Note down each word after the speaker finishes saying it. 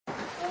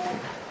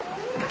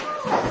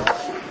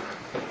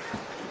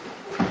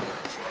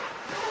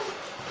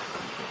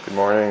Good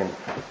morning.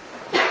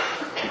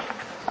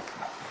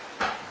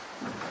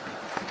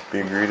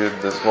 Be greeted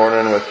this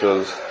morning with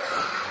those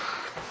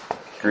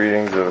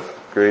greetings of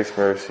grace,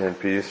 mercy, and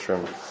peace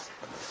from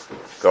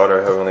God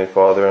our Heavenly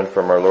Father and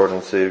from our Lord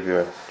and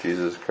Savior,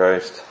 Jesus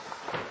Christ.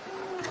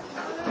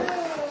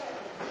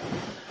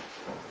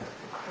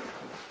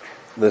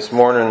 This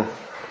morning,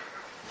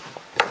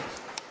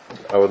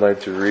 I would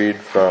like to read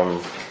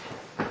from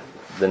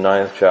the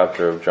 9th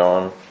chapter of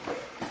John,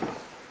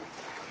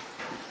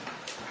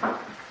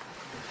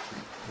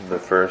 the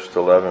first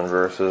 11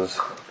 verses.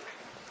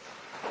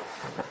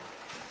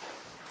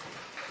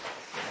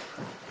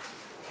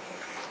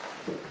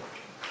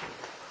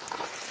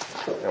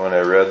 And when I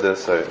read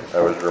this, I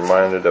was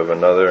reminded of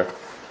another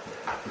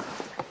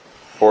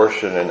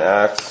portion in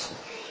Acts,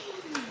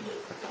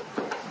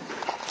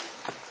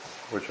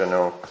 which I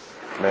know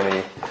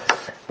many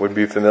would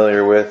be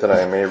familiar with, and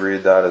I may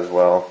read that as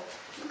well.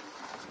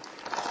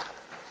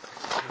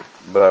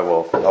 But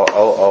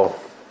I'll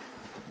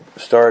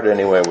start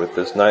anyway with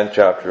this 9th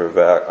chapter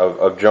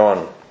of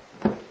John,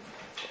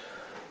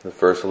 the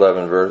first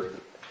 11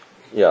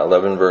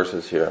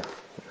 verses here,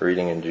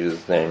 reading in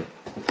Jesus' name.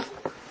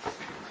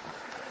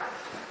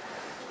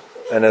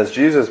 And as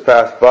Jesus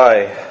passed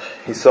by,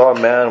 he saw a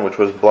man which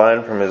was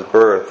blind from his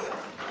birth.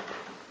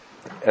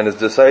 And his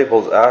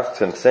disciples asked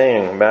him,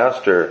 saying,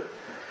 Master,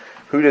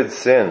 who did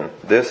sin,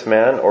 this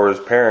man or his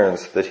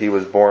parents, that he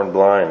was born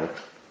blind?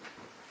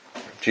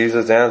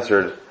 Jesus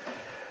answered,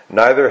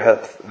 Neither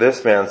hath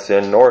this man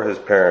sinned nor his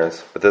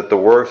parents, but that the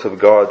works of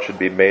God should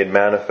be made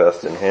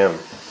manifest in him.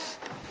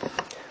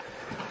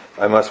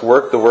 I must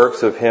work the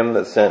works of him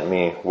that sent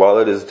me, while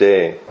it is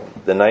day.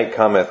 The night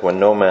cometh when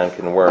no man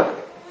can work.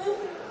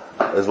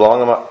 As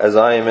long as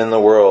I am in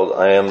the world,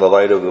 I am the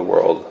light of the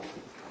world.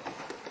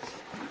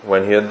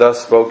 When he had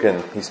thus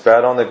spoken, he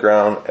spat on the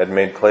ground and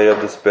made clay of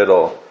the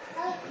spittle,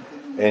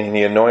 and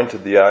he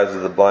anointed the eyes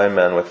of the blind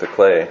man with the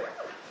clay,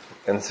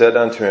 and said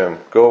unto him,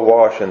 Go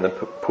wash in the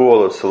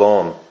pool of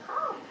Siloam,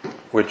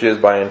 which is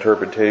by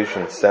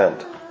interpretation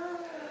sent.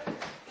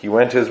 He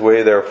went his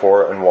way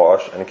therefore and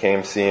washed, and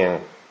came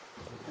seeing.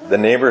 The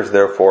neighbors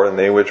therefore, and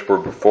they which were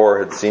before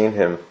had seen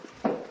him,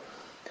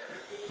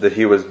 that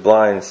he was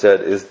blind, said,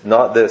 Is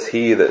not this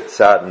he that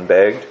sat and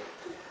begged?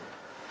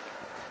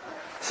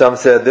 Some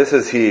said, This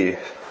is he.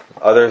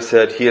 Others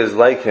said, He is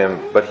like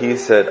him. But he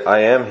said,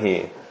 I am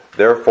he.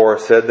 Therefore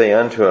said they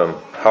unto him,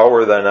 How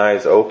were thine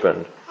eyes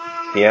opened?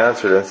 He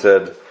answered and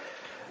said,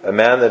 A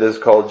man that is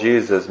called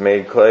Jesus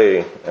made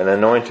clay, and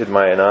anointed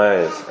mine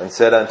eyes, and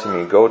said unto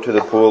me, Go to the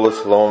pool of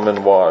Siloam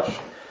and wash.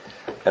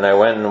 And I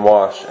went and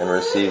washed, and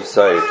received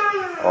sight.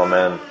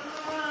 Amen.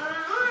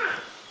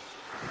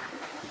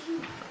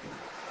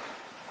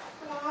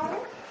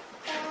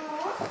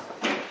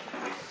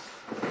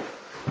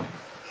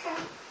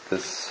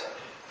 This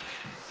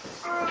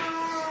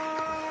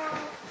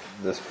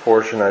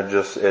portion,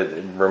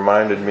 it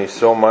reminded me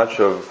so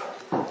much of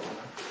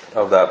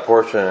that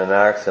portion in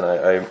Acts, and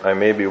I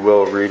maybe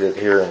will read it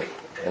here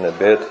in a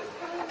bit,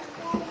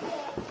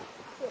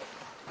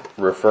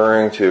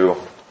 referring to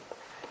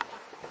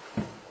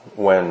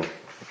when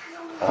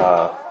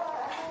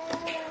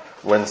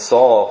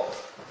Saul,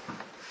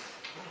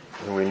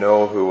 who we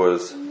know who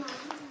was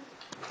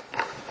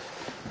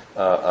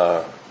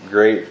a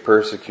great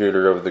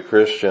persecutor of the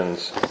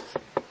Christians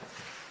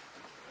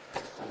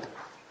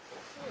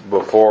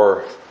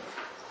before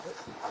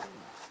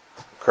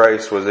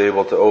Christ was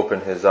able to open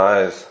his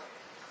eyes,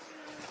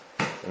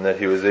 and that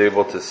he was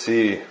able to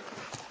see.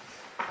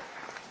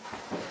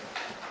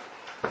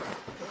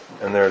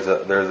 And there's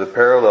a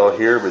parallel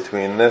here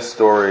between this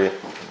story,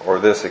 or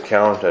this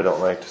account, I don't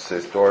like to say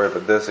story,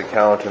 but this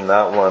account and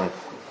that one,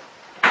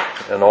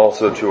 and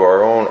also to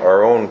our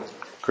own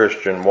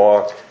Christian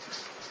walk.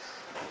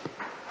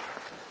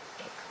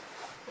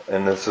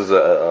 And this is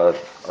a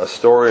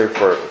story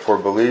for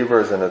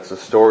believers, and it's a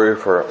story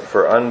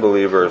for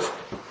unbelievers.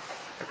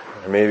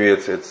 And maybe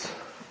it's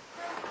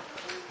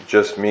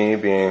just me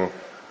being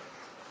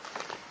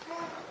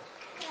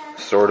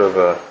sort of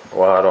I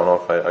don't know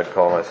if I'd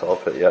call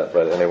myself it yet,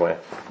 but anyway,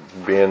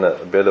 being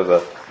a bit of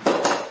a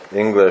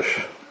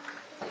English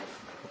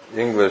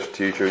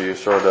teacher, you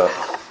sort of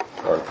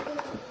are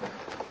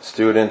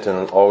student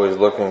and always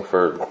looking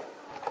for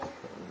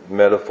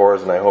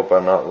metaphors, and I hope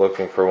I'm not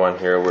looking for one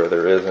here where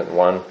there isn't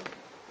one.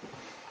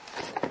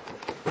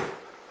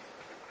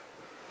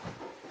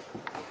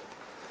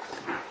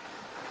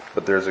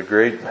 But there's a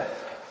great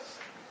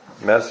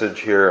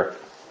message here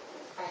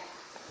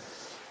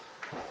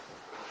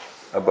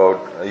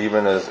about,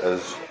 even as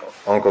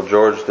Uncle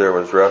George there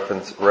was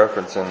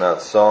referencing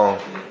that song,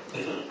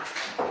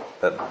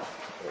 that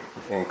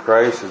in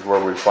Christ is where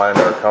we find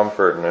our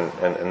comfort, and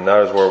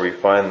that is where we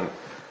find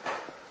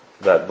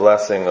that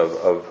blessing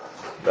of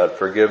that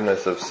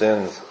forgiveness of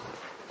sins.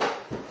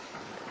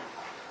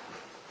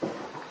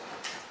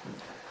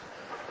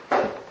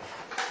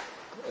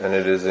 And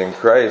it is in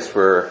Christ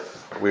where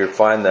we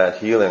find that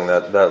healing.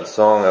 That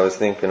song I was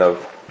thinking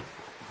of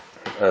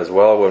as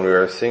well when we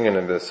were singing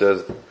it, it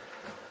says,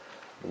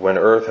 when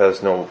earth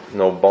has no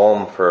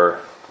balm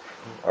for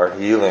our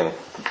healing.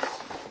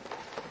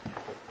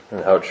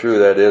 And how true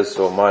that is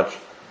so much.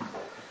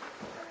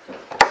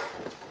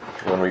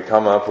 When we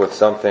come up with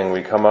something,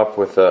 we come up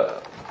with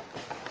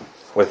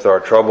our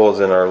troubles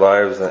in our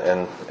lives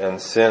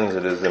and sins,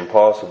 it is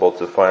impossible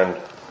to find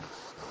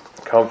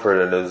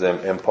comfort. It is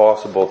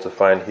impossible to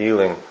find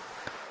healing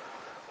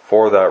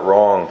for that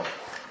wrong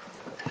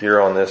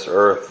here on this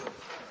earth.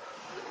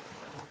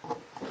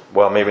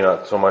 Well, maybe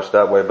not so much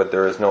that way, but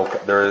there is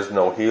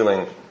no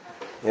healing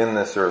in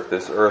this earth.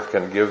 This earth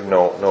can give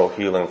no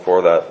healing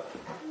for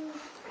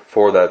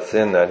that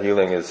sin. That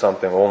healing is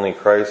something only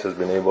Christ has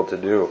been able to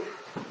do.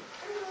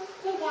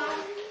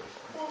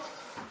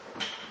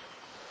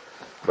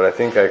 But I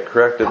think I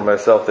corrected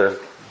myself there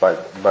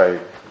by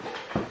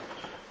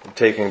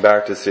taking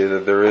back to say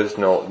that there is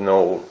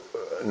no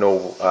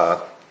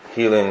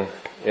healing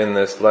in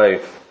this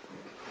life,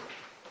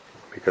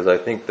 because I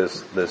think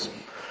this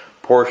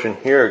portion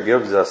here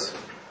gives us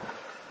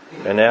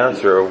an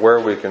answer of where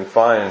we can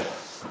find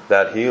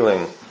that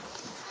healing,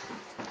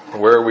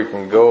 where we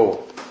can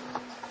go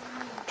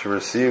to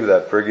receive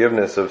that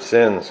forgiveness of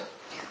sins.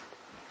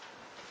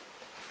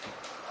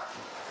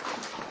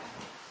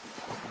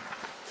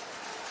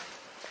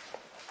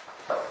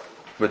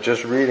 But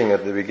just reading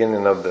at the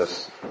beginning of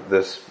this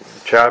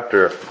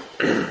chapter,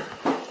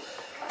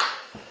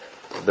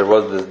 there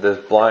was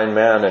this blind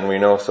man, and we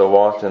know so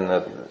often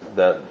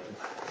that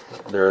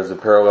there is a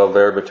parallel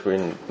there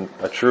between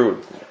a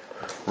true,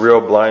 real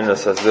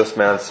blindness as this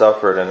man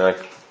suffered, and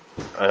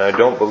I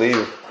don't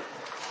believe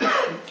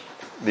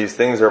these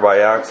things are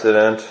by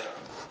accident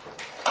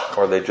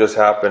or they just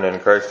happen,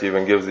 and Christ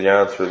even gives the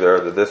answer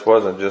there that this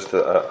wasn't just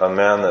a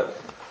man that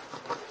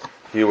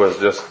he was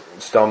just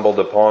stumbled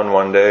upon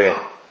one day.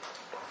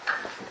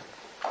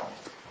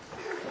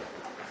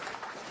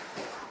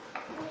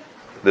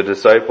 The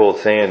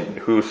disciples saying,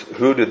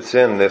 who did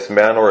sin, this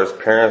man or his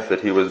parents,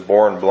 that he was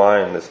born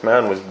blind? This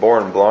man was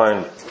born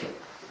blind.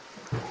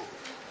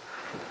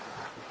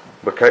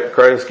 But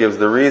Christ gives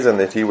the reason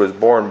that he was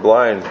born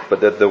blind,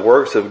 but that the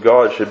works of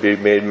God should be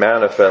made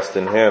manifest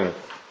in him.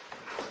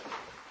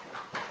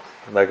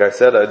 Like I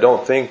said, I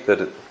don't think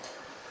that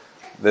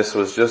this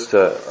was just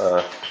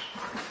a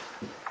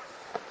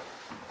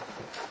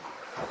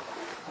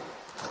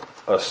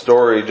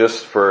story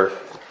just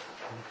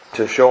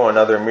to show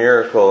another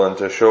miracle and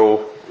to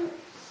show,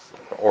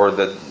 or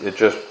that it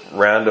just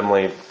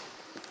randomly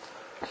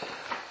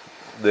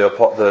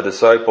the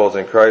disciples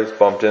and Christ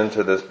bumped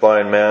into this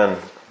blind man.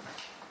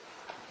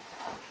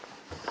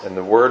 And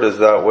the Word is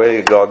that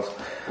way, God's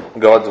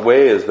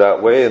way is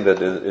that way,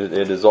 that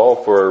it is all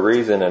for a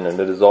reason and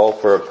it is all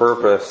for a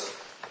purpose.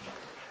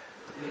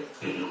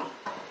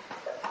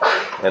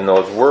 And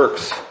those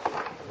works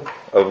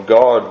of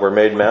God were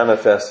made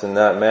manifest in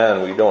that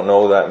man. We don't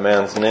know that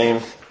man's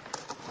name.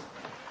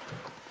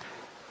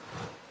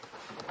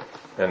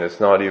 And it's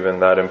not even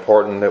that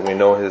important that we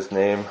know his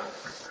name.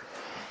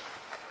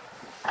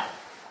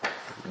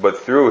 But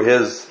through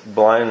his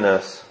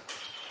blindness,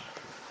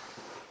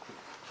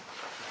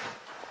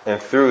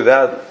 and through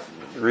that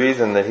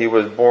reason that he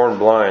was born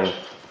blind,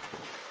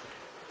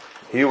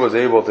 he was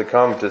able to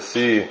come to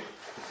see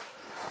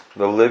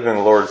the living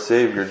Lord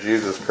Savior,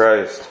 Jesus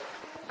Christ.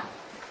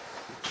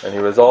 And he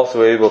was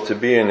also able to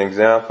be an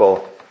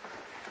example,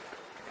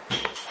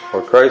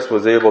 or Christ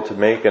was able to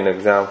make an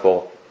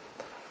example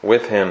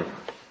with him.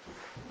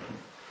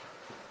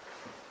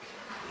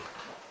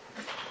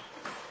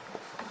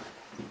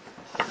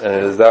 And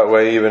it is that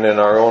way even in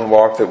our own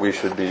walk that we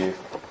should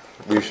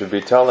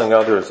be telling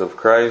others of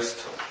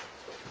Christ.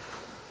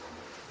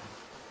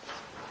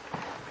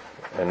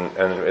 And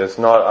it's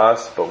not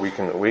us, but we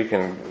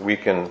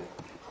can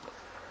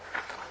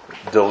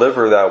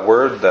deliver that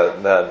word,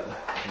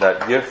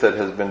 that gift that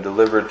has been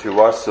delivered to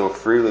us so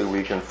freely,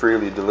 we can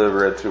freely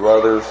deliver it to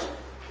others.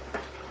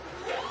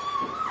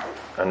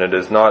 And it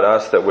is not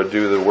us that would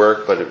do the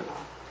work, but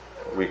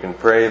we can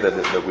pray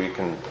that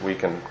we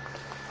can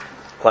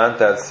plant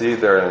that seed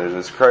there, and it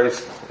is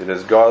Christ, it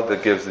is God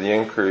that gives the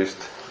increase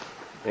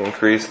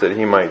that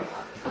he might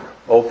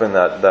open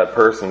that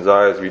person's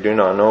eyes. We do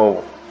not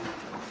know.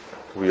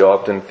 We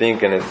often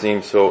think, and it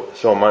seems so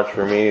much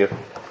for me,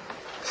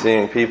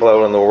 seeing people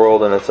out in the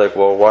world, and it's like,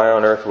 well, why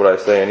on earth would I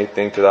say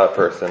anything to that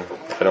person?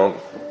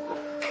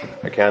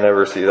 I can't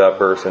ever see that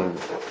person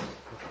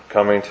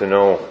coming to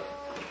know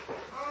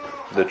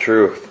the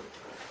truth.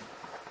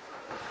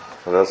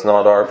 Well, that's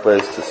not our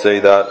place to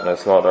say that, and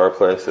it's not our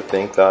place to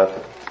think that.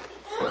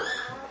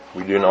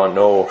 We do not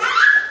know,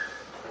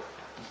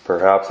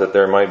 perhaps, that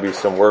there might be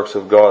some works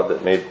of God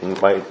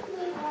that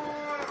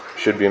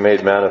should be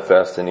made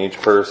manifest in each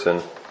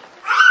person.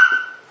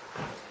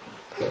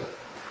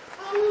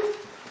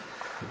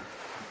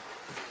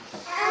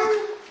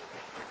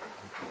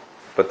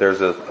 But there's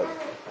the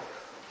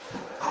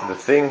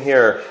thing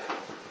here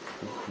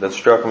that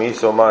struck me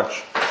so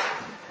much,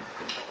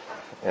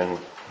 and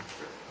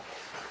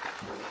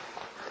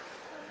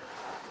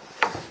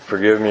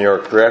forgive me or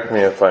correct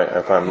me if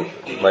I'm,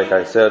 like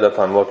I said, if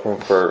I'm looking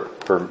for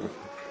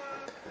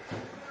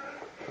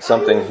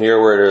something here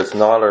where it is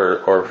not,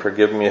 or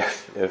forgive me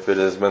if it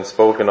has been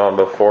spoken on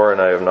before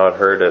and I have not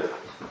heard it.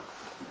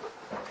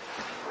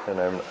 And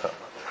I'm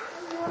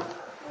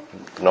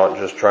not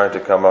just trying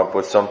to come up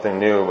with something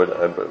new,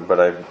 but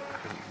I'm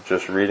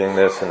just reading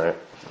this, and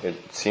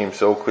it seems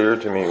so clear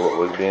to me what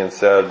was being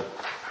said.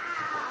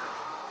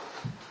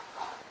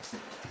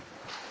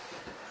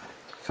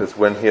 It says,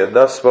 when he had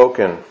thus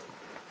spoken,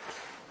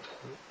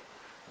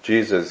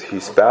 Jesus, he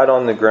spat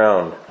on the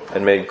ground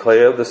and made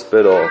clay of the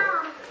spittle,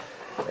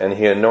 and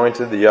he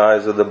anointed the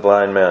eyes of the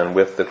blind man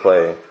with the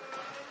clay.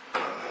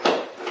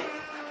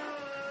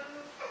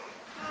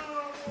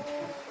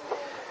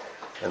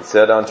 And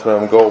said unto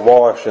him, go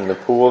wash in the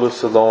pool of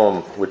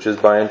Siloam, which is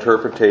by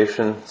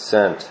interpretation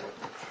sent.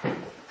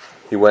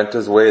 He went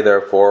his way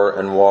therefore,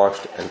 and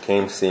washed, and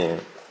came seeing.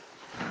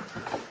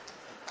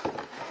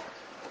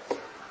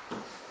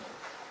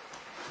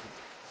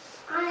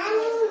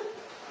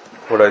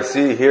 What I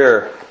see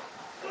here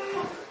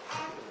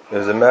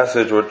is a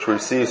message which we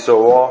see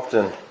so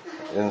often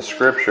in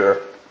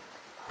Scripture,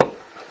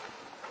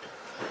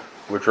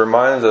 which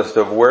reminds us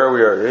of where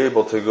we are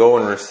able to go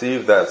and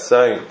receive that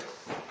sight.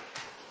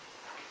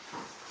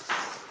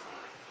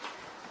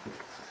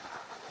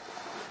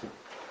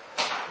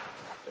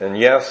 And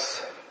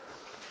yes,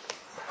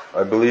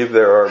 I believe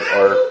there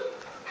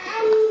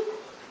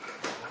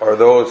are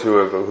those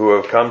who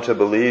have come to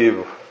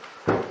believe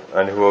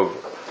and who have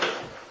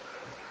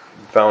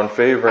found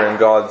favor in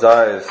God's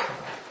eyes,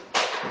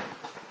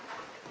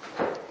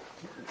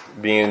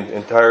 being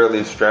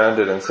entirely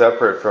stranded and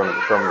separate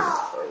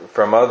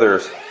from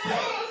others,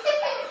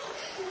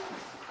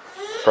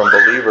 from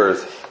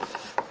believers.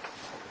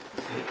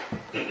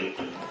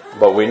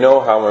 But we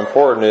know how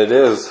important it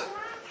is,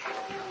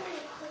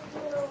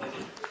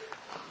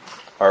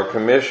 our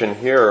commission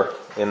here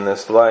in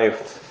this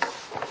life,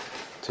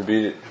 to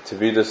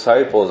be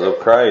disciples of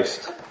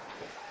Christ.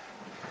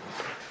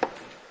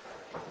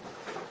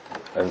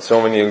 And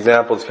so many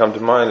examples come to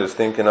mind, as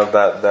thinking of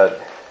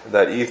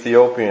that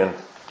Ethiopian,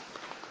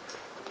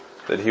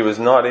 that he was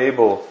not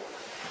able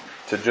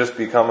to just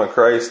become a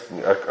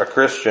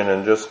Christian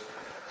and just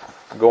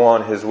go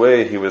on his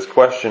way. He was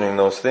questioning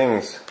those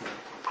things.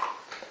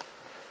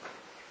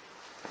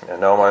 And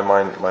now my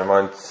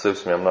mind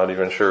slips me. I'm not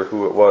even sure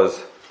who it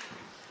was.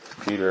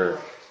 Peter,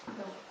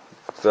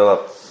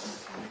 Philip,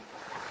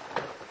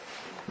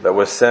 that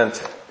was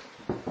sent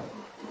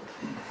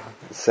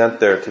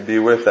there to be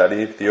with that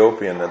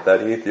Ethiopian,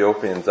 that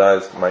Ethiopian's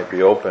eyes might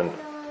be opened.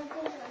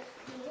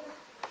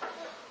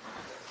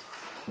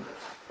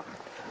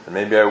 And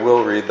maybe I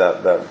will read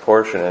that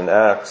portion in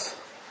Acts.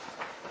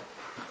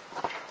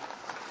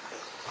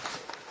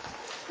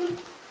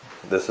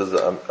 This is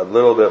a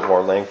little bit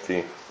more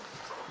lengthy.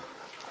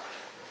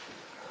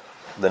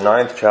 The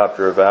 9th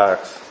chapter of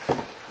Acts.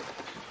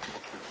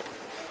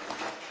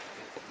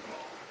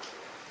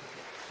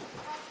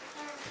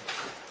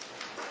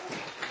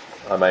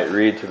 I might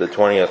read to the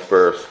 20th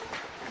verse.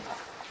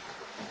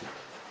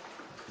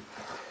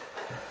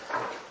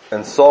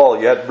 And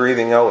Saul, yet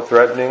breathing out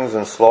threatenings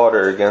and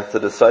slaughter against the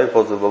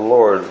disciples of the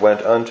Lord,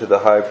 went unto the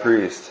high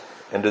priest,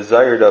 and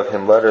desired of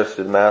him letters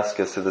to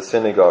Damascus to the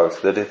synagogues,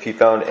 that if he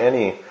found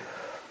any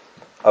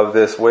of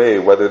this way,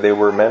 whether they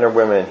were men or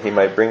women, he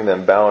might bring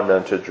them bound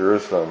unto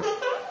Jerusalem.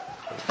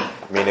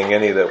 Meaning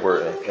any that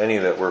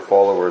were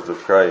followers of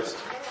Christ.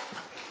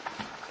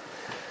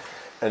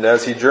 And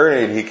as he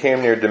journeyed, he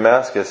came near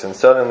Damascus, and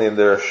suddenly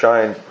there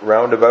shined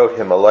round about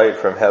him a light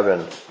from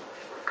heaven.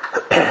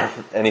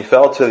 And he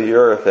fell to the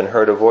earth, and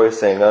heard a voice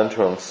saying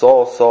unto him,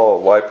 Saul,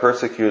 Saul, why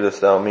persecutest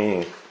thou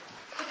me?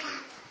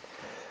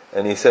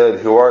 And he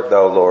said, Who art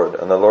thou, Lord?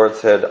 And the Lord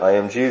said, I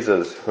am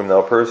Jesus, whom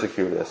thou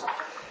persecutest.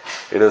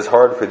 It is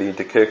hard for thee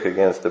to kick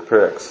against the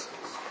pricks.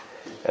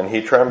 And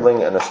he,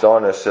 trembling and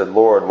astonished, said,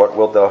 Lord, what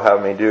wilt thou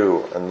have me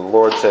do? And the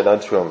Lord said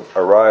unto him,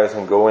 Arise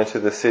and go into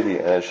the city,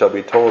 and it shall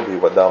be told thee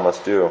what thou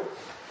must do.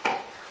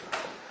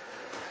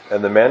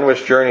 And the men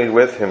which journeyed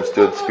with him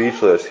stood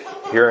speechless,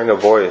 hearing a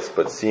voice,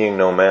 but seeing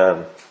no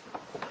man.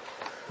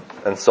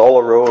 And Saul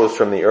arose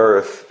from the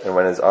earth, and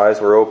when his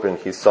eyes were opened,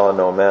 he saw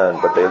no man,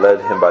 but they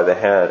led him by the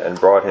hand, and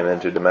brought him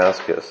into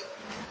Damascus.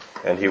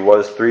 And he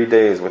was 3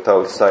 days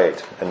without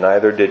sight, and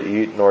neither did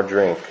eat nor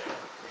drink.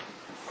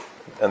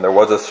 And there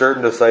was a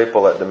certain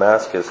disciple at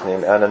Damascus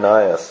named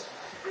Ananias,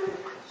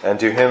 and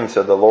to him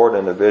said the Lord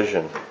in a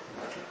vision,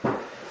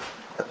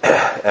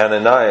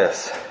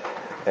 Ananias.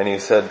 And he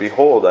said,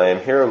 Behold, I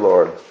am here,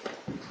 Lord.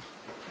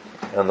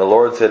 And the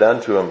Lord said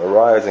unto him,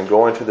 Arise and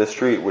go into the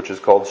street which is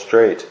called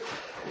Straight,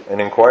 and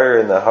inquire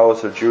in the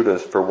house of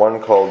Judas for one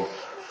called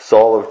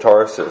Saul of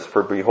Tarsus,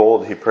 for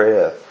behold, he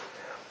prayeth,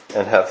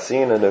 and hath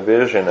seen in a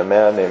vision a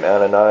man named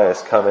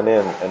Ananias coming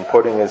in, and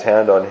putting his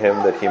hand on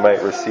him that he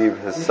might receive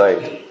his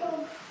sight.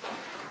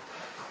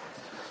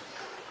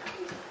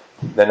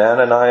 Then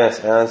Ananias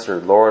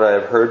answered, Lord, I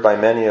have heard by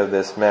many of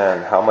this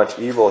man how much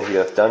evil he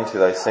hath done to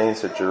thy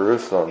saints at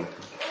Jerusalem.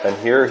 And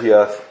here he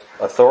hath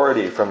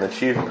authority from the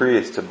chief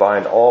priest to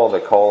bind all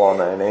that call on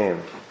thy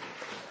name.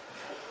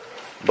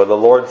 But the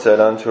Lord said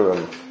unto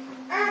him,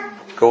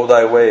 Go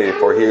thy way,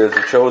 for he is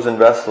a chosen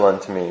vessel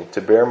unto me,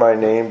 to bear my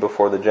name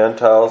before the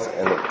Gentiles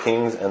and the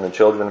kings and the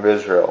children of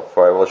Israel.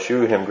 For I will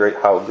shew him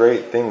how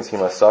great things he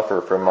must suffer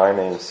for my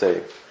name's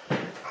sake.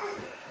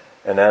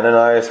 And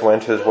Ananias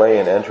went his way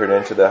and entered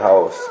into the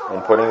house,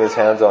 and putting his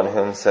hands on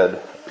him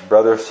said,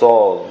 Brother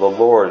Saul, the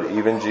Lord,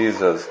 even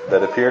Jesus,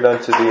 that appeared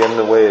unto thee in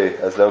the way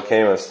as thou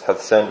camest, hath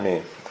sent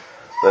me,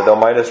 that thou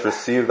mightest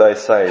receive thy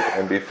sight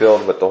and be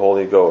filled with the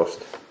Holy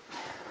Ghost.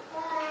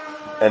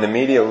 And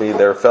immediately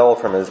there fell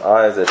from his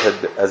eyes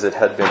as it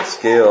had been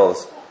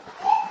scales,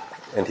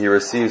 and he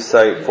received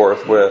sight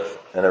forthwith,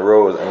 and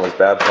arose and was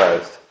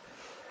baptized.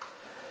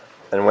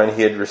 And when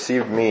he had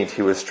received meat,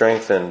 he was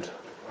strengthened.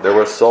 There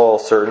was Saul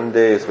certain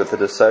days with the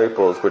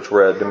disciples which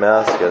were at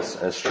Damascus,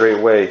 and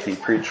straightway he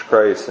preached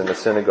Christ in the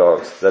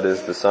synagogues, that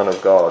is the Son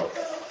of God,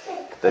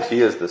 that he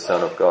is the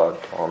Son of God.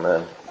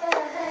 Amen.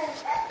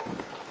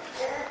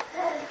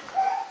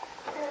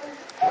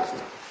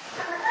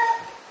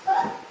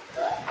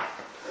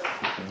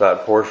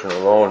 That portion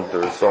alone,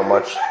 there's so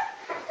much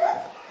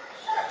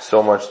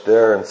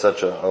there, and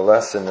such a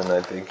lesson, and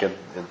I think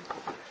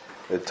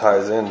it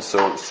ties in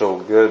so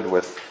good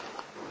with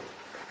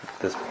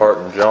this part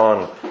in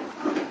John.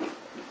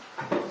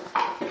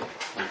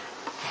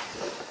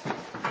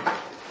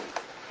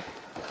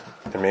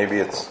 And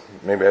maybe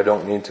I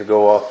don't need to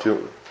go off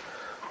too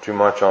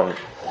much on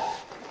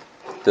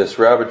this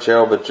rabbit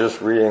trail, but just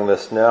reading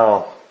this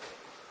now,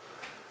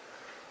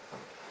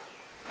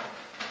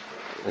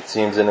 it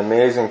seems an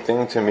amazing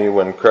thing to me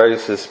when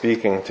Christ is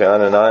speaking to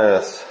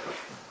Ananias.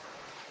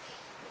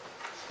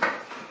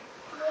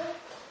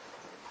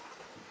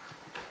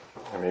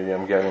 And maybe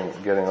I'm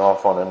getting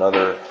off on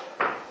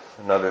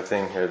another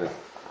thing here.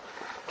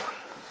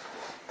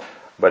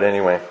 But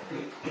anyway,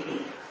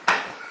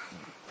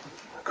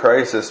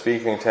 Christ is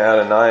speaking to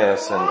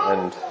Ananias,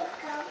 and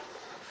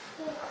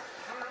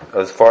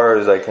as far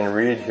as I can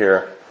read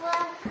here,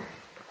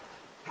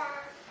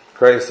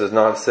 Christ does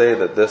not say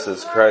that this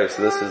is Christ,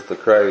 this is the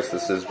Christ,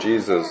 this is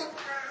Jesus.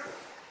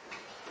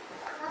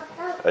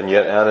 And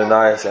yet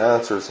Ananias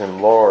answers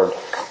him, Lord.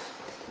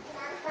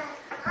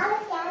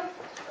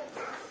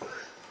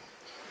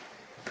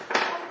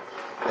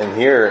 And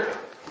here,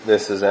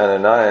 this is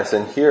Ananias,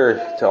 and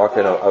here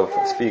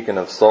speaking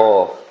of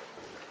Saul.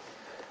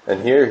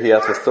 And here he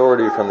hath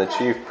authority from the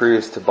chief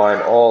priest to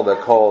bind all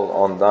that call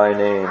on thy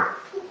name.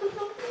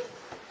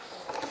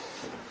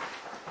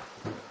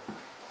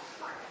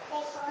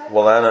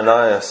 Well,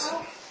 Ananias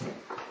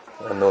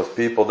and those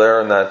people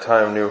there in that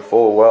time knew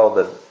full well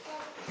that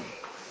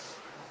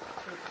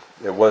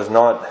it was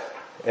not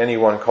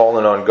anyone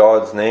calling on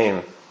God's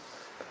name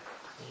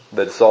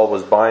that Saul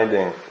was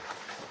binding.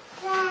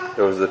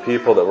 It was the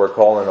people that were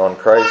calling on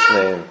Christ's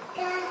name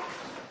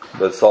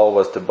that Saul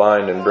was to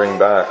bind and bring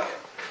back.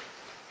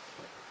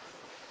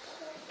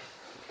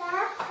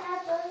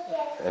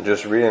 And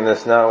just reading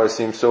this now, it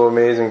seems so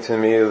amazing to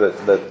me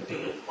that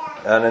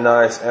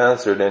Ananias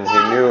answered, and he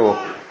knew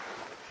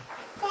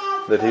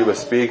that he was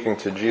speaking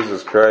to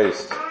Jesus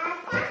Christ.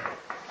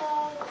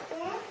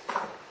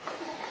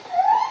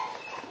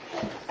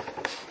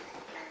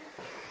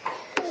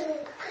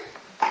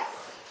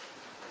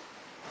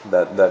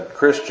 That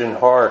Christian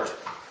heart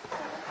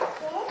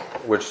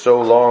which so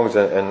longs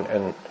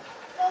and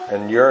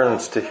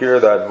yearns to hear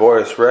that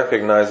voice,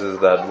 recognizes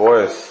that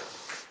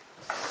voice.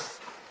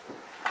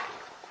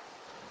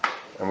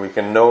 And we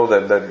can know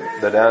that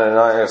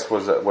Ananias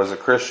was a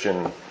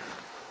Christian.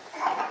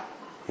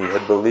 He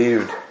had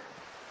believed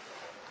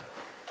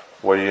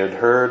what he had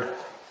heard,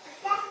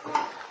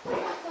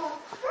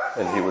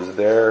 and he was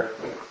there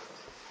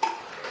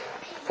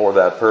for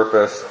that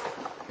purpose,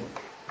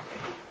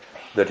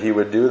 that he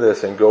would do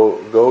this and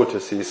go to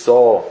see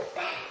Saul.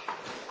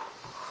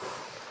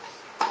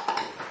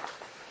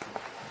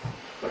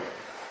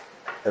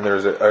 And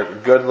there's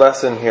a good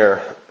lesson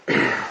here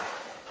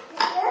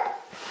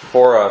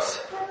for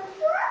us,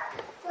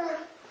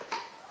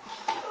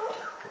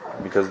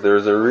 because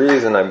there's a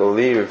reason, I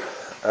believe,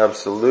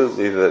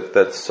 absolutely,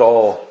 that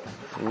Saul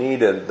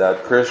needed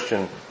that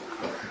Christian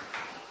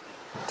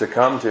to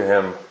come to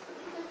him,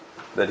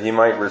 that he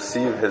might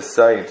receive his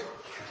sight.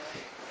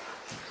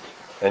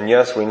 And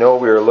yes, we know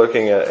we are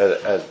looking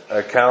at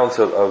accounts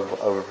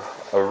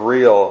of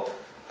real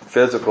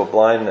physical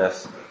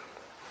blindness.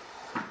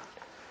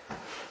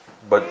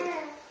 But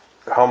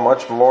how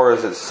much more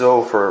is it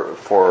so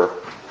for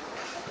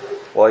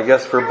well, I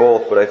guess for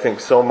both, but I think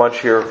so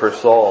much here for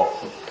Saul,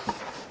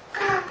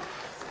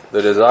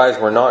 that his eyes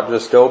were not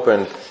just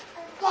opened,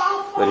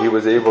 that he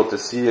was able to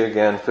see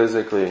again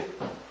physically.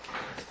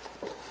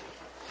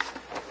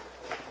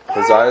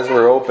 His eyes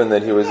were open,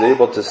 that he was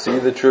able to see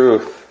the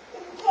truth.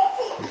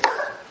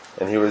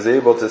 And he was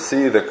able to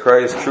see that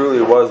Christ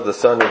truly was the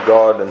Son of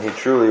God, and he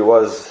truly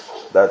was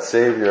that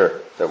Savior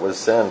that was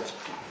sent.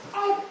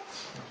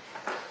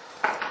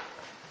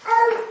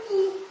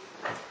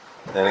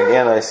 And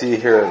again, I see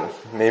here,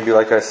 maybe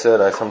like I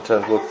said, I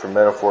sometimes look for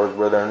metaphors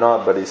where they're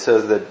not, but he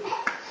says that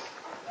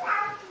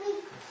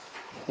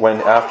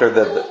when after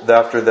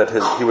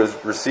that he was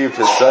received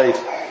his sight,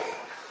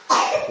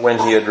 when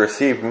he had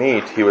received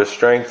meat, he was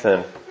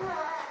strengthened.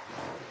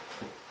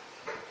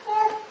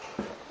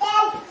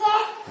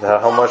 Now,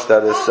 how much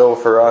that is so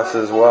for us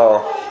as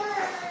well.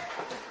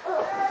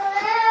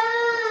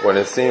 When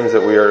it seems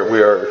that we are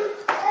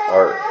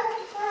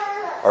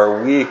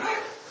weak,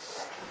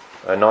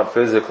 and not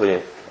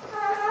physically,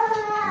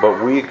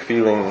 but weak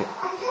feeling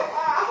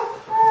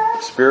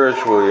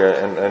spiritually,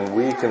 and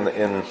weak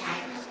in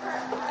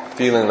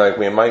feeling like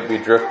we might be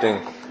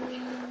drifting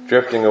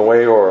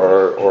away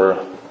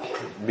or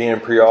being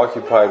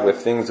preoccupied with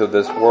things of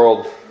this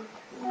world.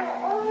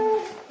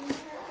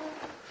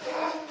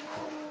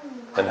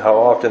 And how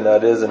often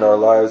that is in our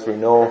lives, we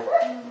know.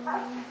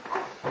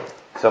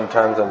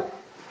 Sometimes I'm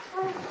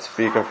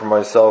speaking for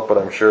myself, but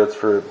I'm sure it's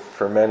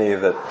for many,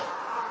 that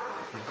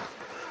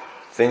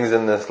things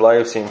in this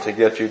life seem to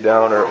get you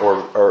down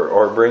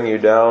or bring you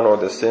down, or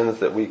the sins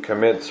that we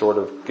commit sort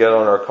of get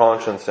on our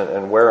conscience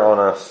and wear on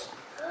us.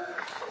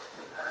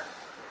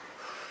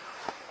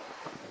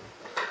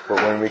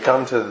 But when we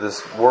come to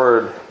this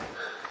word,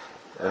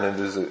 and it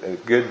is a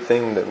good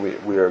thing that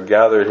we are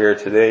gathered here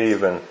today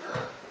even,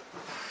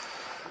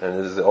 and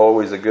it is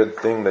always a good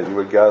thing that you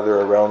would gather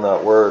around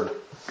that word.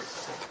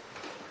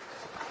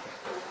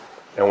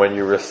 And when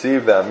you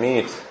receive that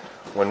meat,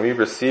 when we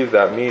receive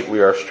that meat,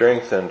 we are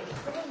strengthened.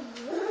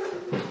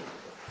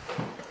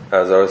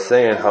 As I was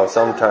saying, how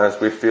sometimes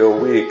we feel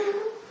weak.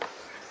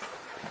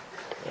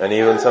 And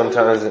even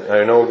sometimes,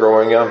 I know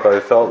growing up, I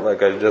felt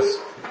like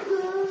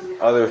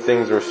other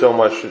things were so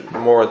much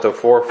more at the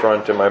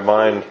forefront in my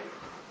mind.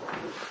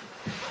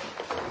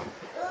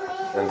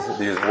 And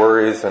these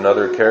worries and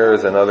other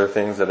cares and other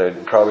things that I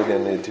probably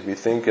didn't need to be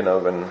thinking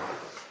of, and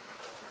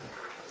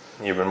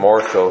even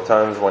more so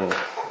times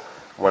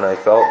when I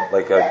felt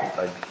like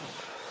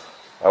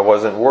I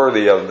wasn't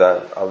worthy of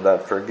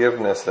that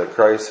forgiveness that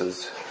Christ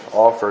has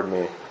offered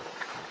me.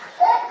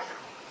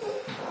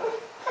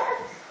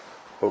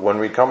 But when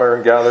we come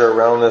and gather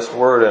around this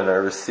word and I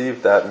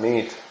receive that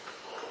meat,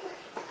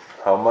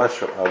 how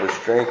much I was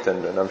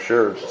strengthened, and I'm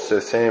sure it's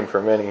the same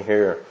for many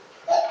here.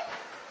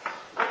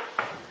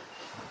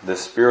 The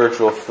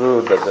spiritual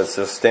food that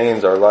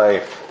sustains our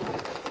life.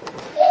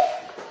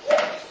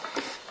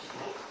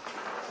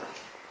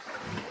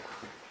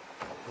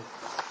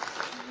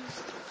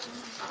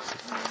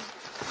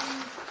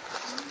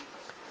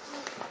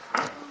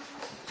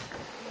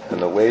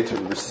 And the way to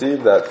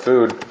receive that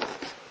food,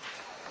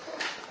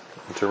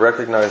 to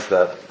recognize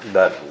that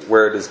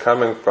where it is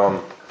coming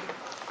from,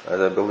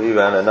 as I believe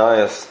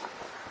Ananias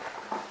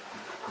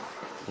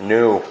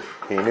knew,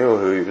 he knew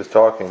who he was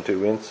talking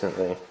to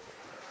instantly,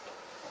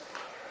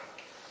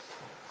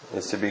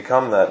 is to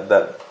become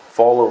that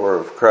follower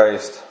of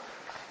Christ,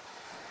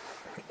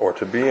 or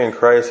to be in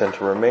Christ and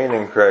to remain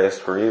in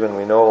Christ, for even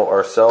we know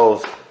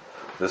ourselves,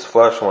 this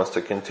flesh wants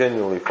to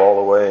continually fall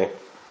away,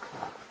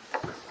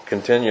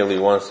 continually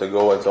wants to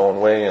go its own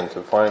way, and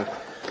to find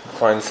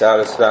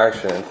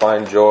satisfaction and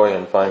find joy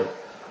and find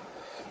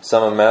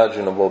some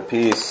imaginable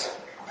peace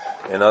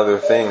in other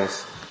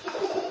things.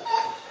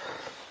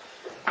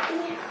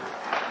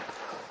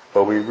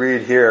 But we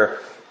read here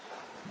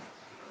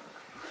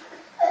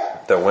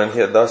that when he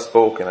had thus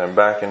spoken, and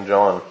back in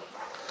John,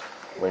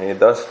 when he had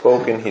thus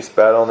spoken, he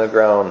spat on the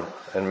ground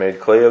and made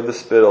clay of the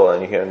spittle,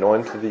 and he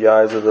anointed the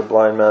eyes of the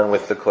blind man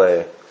with the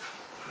clay.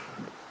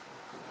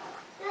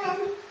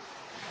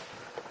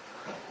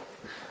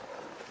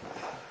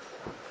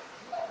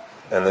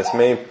 And this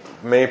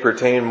may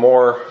pertain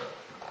more,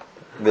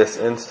 this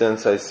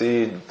instance I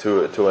see,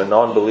 to a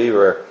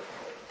non-believer,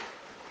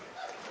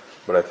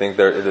 but I think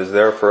it is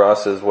there for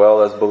us as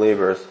well as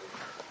believers.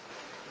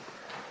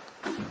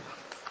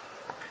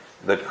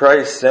 That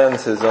Christ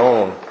sends His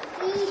own.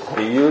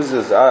 He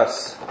uses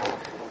us.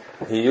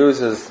 He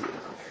uses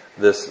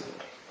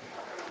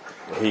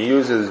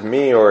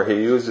me, or He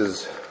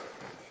uses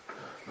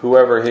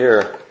whoever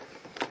here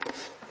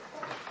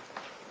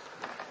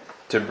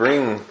to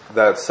bring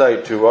that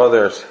sight to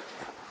others.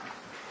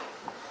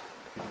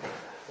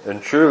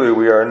 And truly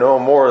we are no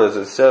more, as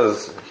it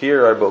says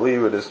here, I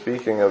believe it is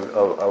speaking of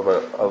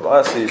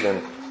us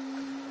even,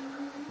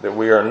 that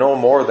we are no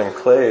more than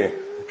clay,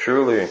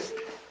 truly.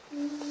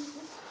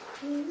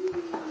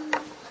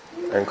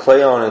 And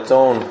clay on its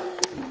own,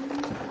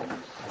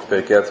 if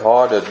it gets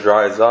hot, it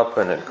dries up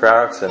and it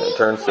cracks and it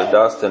turns to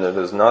dust and it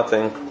is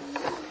nothing.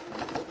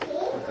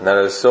 And that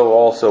is so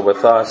also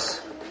with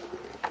us.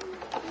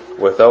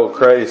 Without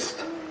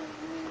Christ,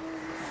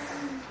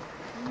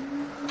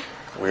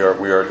 we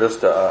are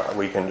just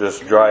we can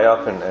just dry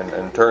up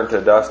and turn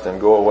to dust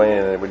and go away,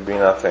 and it would be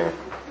nothing.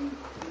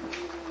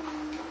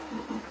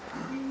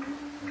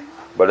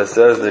 But it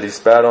says that He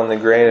spat on the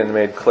grain and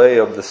made clay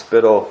of the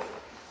spittle.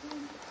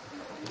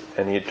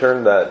 And He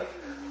turned that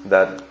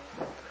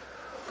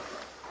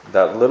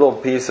little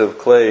piece of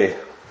clay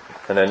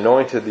and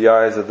anointed the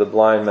eyes of the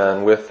blind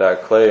man with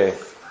that clay.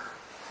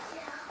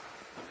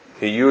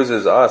 He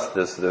uses us,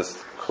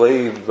 this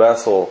clay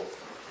vessel,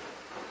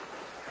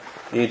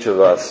 each of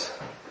us.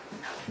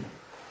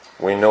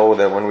 We know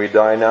that when we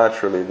die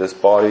naturally, this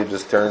body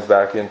just turns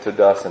back into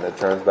dust and it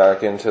turns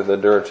back into the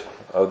dirt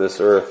of this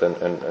earth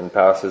and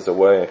passes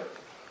away.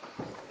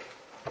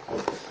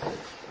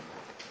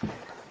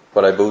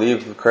 But I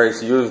believe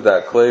Christ used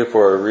that clay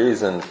for a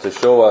reason, to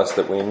show us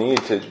that we need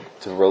to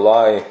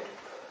rely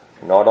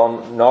not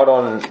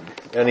on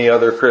any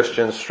other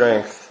Christian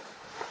strength,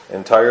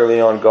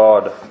 entirely on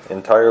God,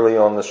 entirely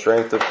on the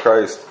strength of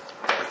Christ,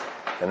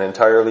 and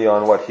entirely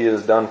on what He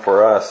has done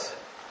for us.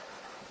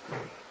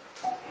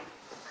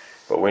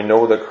 But we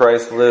know that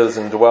Christ lives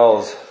and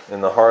dwells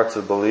in the hearts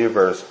of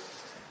believers.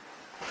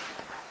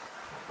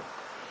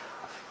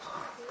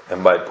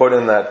 And by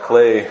putting that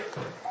clay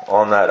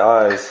on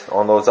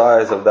those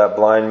eyes of that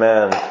blind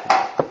man,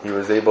 he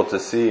was able to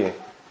see.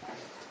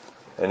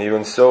 And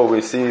even so,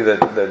 we see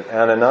that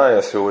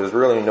Ananias, who was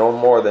really no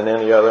more than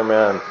any other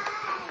man,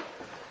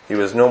 he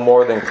was no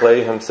more than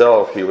clay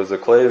himself. He was a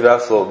clay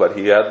vessel, but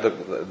he had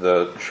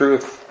the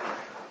truth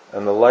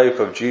and the life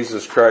of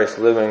Jesus Christ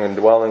living and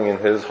dwelling in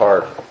his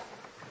heart.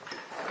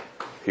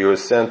 He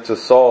was sent to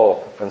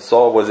Saul, and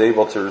Saul was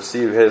able to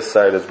receive his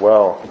sight as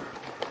well.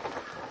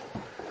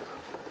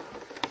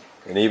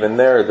 And even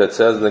there that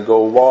says to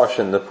go wash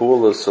in the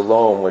pool of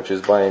Siloam, which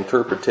is by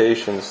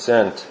interpretation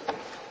sent.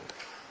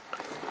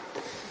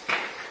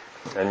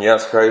 And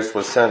yes, Christ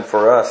was sent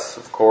for us,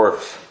 of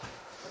course.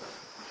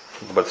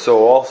 But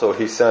so also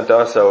He sent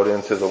us out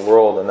into the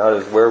world, and that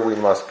is where we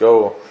must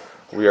go.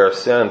 We are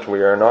sent.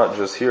 We are not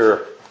just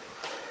here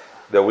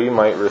that we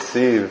might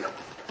receive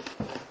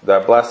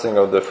that blessing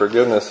of the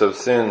forgiveness of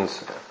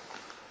sins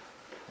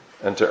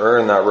and to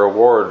earn that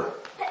reward.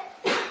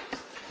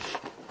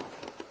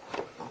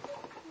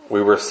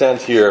 We were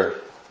sent here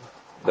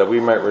that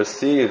we might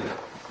receive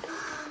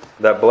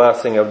that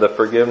blessing of the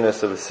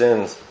forgiveness of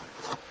sins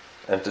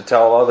and to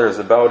tell others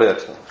about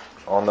it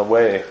on the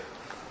way.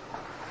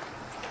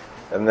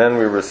 And then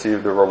we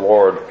receive the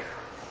reward.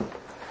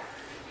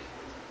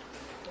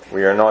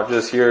 We are not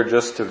just here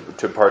just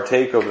to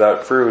partake of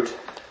that fruit,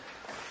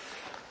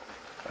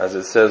 as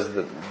it says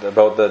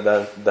about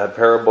that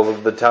parable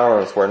of the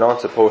talents. We're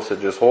not supposed to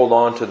just hold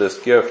on to this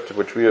gift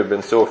which we have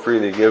been so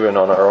freely given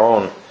on our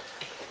own,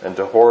 and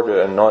to hoard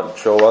it and not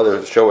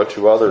show it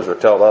to others or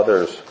tell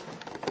others.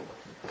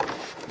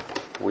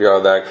 We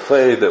are that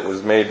clay that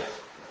was made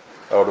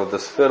out of the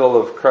spittle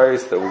of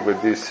Christ, that we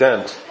would be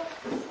sent,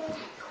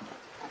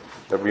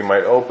 that we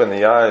might open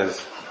the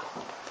eyes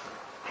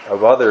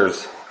of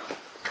others,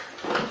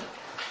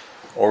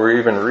 or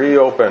even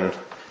reopen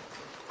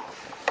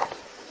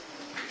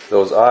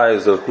those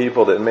eyes of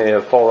people that may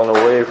have fallen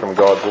away from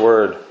God's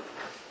Word,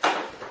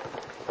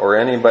 or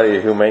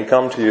anybody who may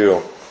come to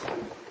you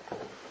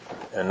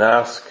and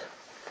ask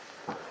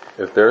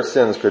if their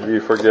sins could be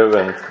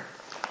forgiven.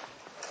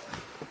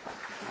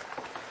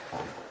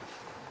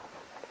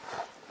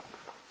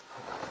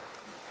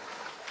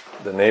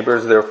 The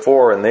neighbors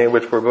therefore, and they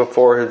which were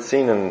before had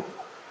seen him,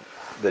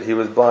 that he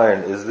was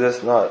blind, is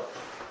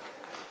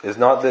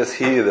not this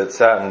he that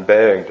sat and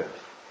begged?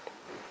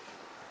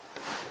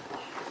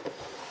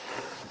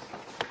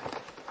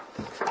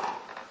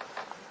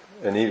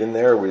 And even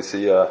there we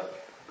see a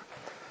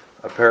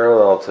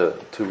parallel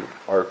to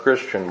our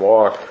Christian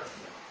walk.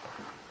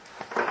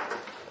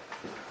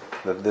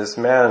 That this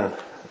man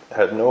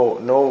had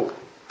no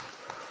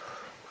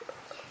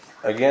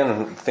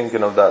again,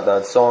 thinking of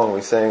that song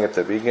we sang at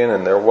the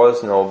beginning, there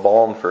was no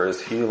balm for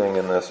his healing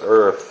in this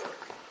earth.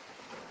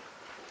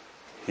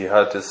 He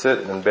had to sit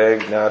and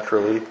beg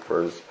naturally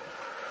for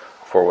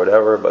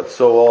whatever, but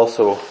so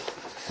also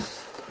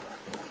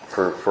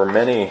for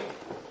many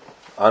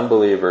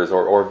unbelievers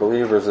or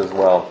believers as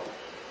well.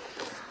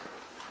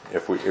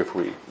 If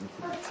we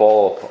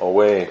fall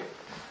away,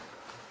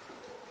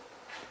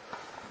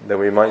 that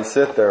we might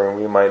sit there and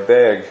we might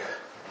beg,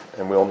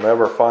 and we'll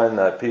never find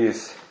that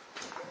peace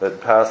that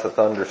passeth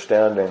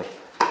understanding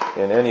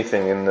in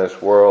anything in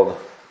this world.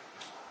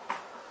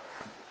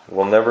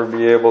 We'll never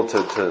be able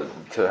to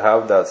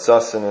have that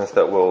sustenance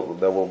that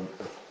will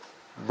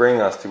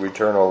bring us to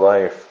eternal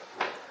life.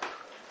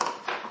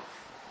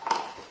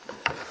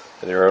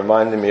 And it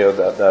reminded me of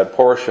that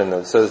portion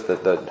that says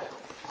that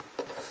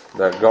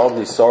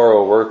godly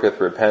sorrow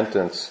worketh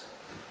repentance.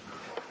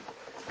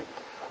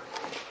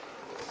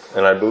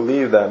 And I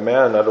believe that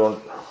man, I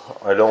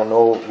don't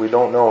know, we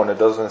don't know, and it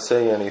doesn't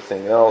say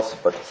anything else,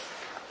 but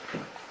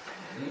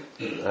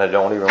I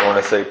don't even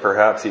want to say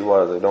perhaps he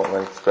was. I don't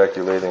like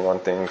speculating on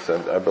things,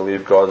 and I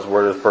believe God's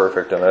Word is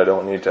perfect, and I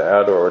don't need to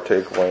add or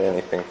take away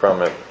anything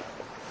from it.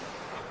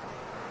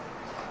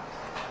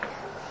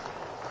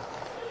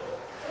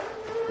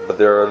 But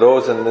there are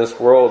those in this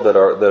world that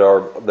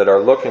are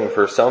looking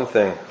for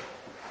something,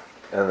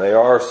 and they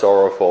are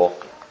sorrowful.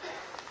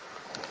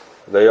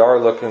 They are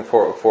looking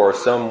for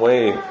some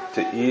way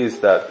to ease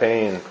that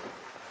pain,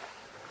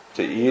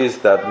 to ease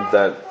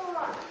to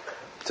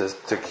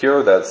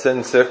cure that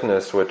sin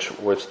sickness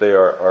which they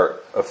are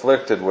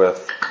afflicted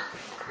with.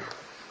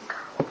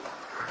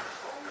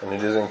 And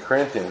it is in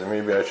Corinthians, and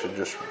maybe I should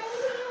just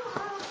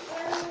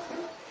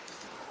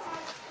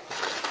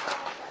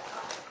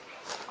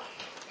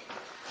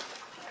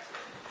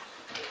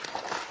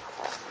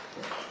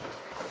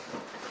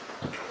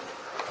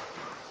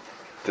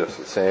just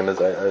the same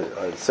as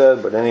I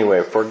said, but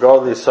anyway, for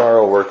godly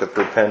sorrow worketh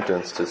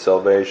repentance to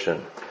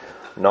salvation,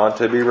 not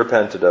to be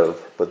repented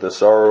of, but the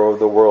sorrow of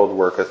the world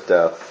worketh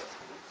death.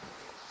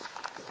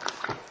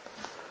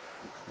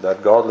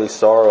 That godly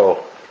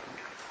sorrow,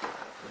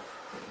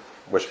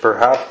 which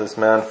perhaps this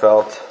man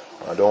felt,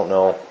 I don't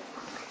know,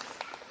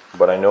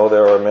 but I know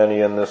there are many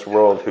in this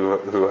world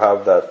who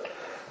have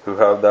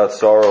that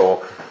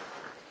sorrow.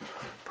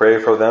 Pray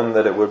for them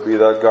that it would be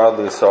that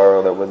godly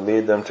sorrow that would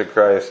lead them to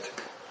Christ.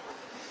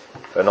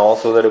 And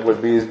also that it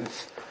would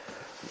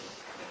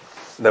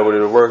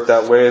work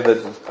that way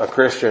that a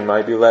Christian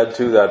might be led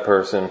to that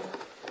person.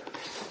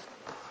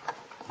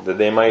 That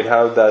they might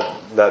have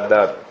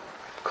that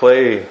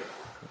clay.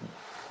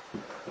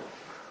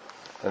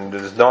 And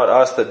it is not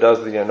us that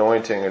does the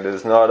anointing. It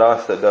is not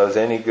us that does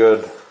any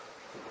good.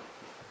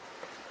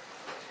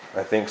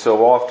 I think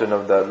so often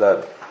of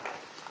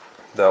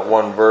that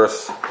one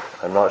verse.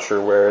 I'm not sure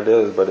where it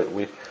is, but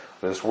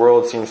this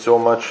world seems so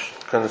much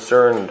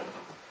concerned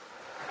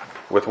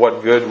with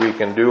what good we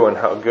can do and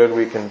how good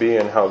we can be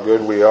and how good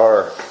we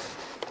are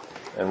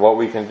and what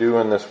we can do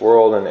in this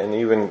world and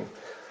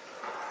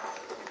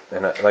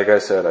like I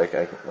said,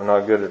 I'm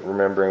not good at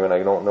remembering and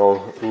I don't know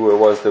who it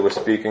was that was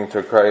speaking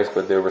to Christ,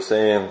 but they were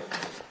saying,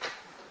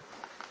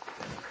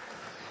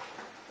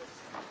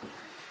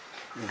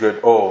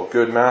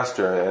 good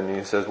master, and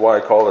he says, why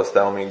callest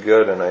thou me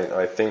good? And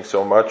I think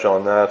so much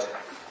on that.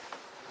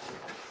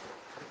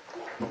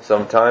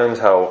 Sometimes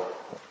how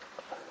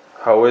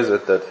is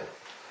it that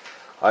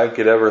I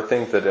could ever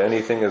think that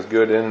anything is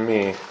good in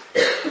me?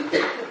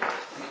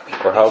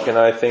 Or how can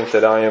I think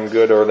that I am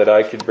good or that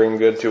I could bring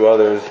good to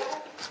others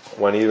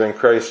when even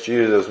Christ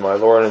Jesus, my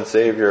Lord and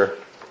Savior,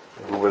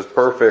 who was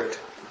perfect,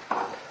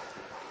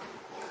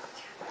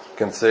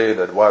 can say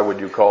that why would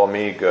you call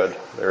me good?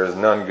 There is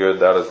none good,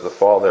 that is the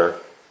Father.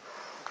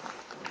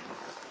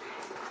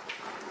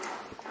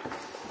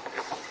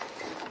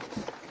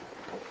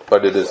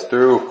 But it is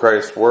through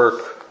Christ's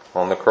work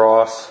on the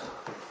cross,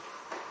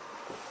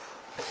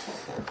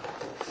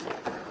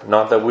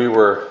 not that we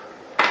were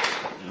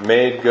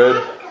made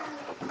good,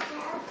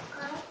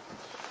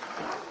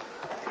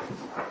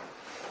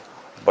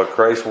 but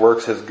Christ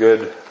works His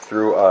good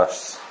through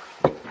us.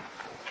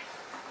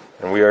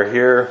 And we are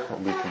here,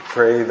 we can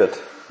pray that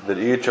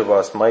each of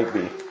us might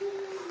be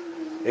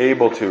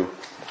able to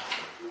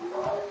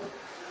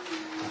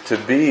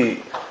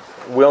be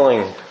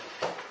willing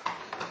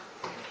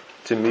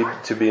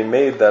to be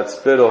made that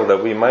spittle,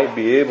 that we might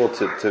be able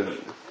to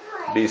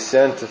be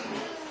sent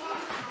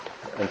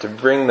and to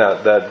bring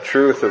that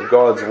truth of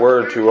God's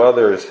Word to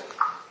others.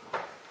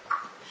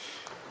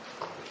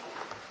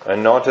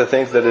 And not to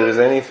think that it is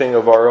anything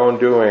of our own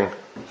doing.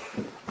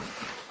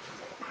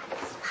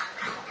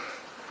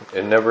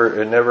 It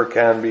never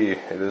can be.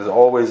 It is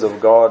always of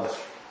God.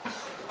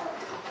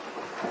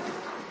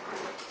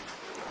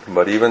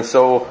 But even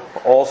so,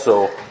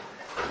 also,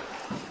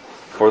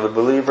 for the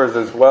believers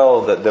as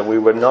well, that we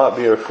would not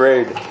be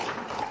afraid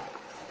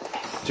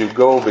to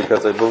go,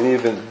 because I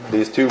believe in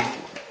these two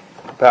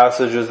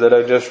passages that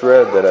I just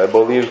read, that I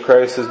believe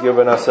Christ has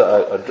given us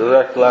a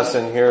direct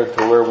lesson here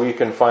to where we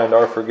can find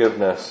our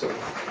forgiveness.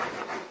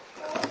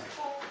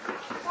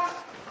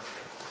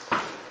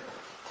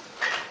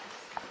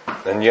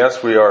 And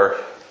yes, we have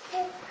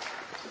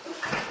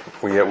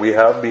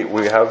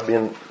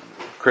been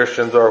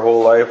Christians our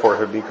whole life, or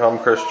have become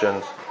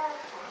Christians.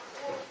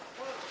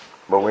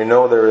 But we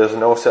know there is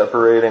no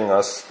separating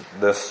us,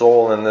 this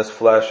soul and this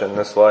flesh and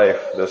this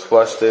life. This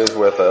flesh stays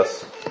with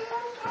us.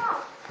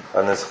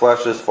 And this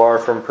flesh is far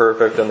from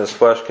perfect, and this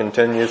flesh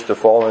continues to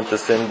fall into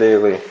sin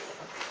daily.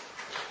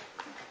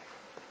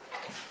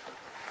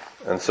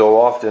 And so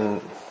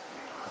often,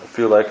 I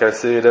feel like I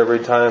say it every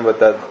time, but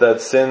that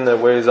sin that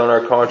weighs on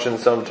our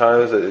conscience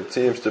sometimes, it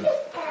seems to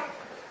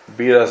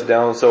beat us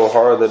down so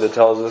hard that it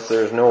tells us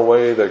there's no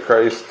way that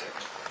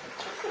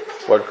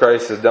what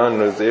Christ has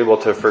done is able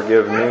to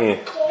forgive me.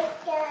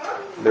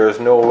 There is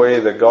no way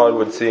that God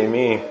would see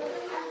me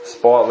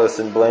spotless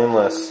and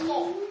blameless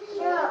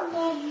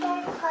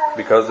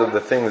because of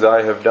the things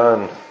I have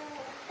done.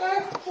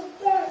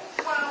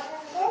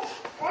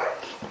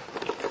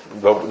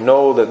 But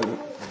know that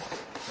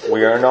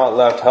we are not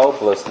left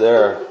helpless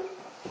there.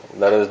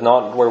 That is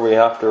not where we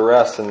have to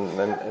rest,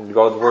 and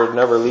God's Word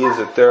never leaves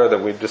it there,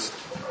 that we just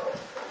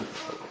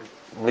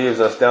leaves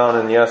us down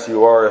and yes,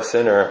 you are a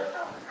sinner.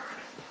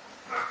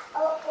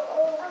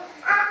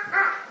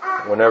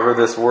 Whenever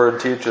this Word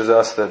teaches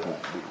us that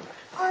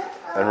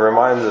and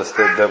reminds us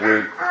that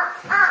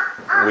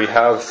we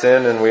have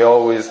sin, and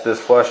this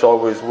flesh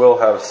always will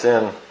have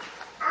sin,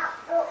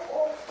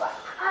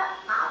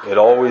 it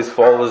always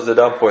follows it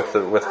up with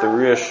the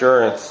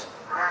reassurance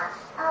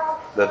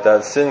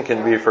that sin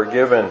can be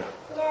forgiven,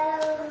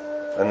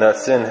 and that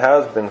sin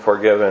has been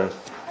forgiven.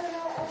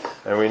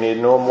 And we need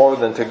no more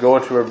than to go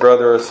to a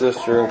brother or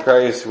sister in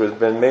Christ who has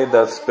been made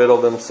that spittle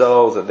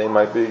themselves, that they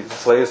might be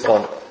placed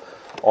on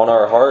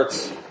our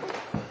hearts,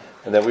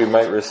 and that we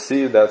might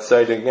receive that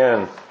sight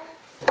again.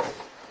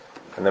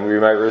 And then we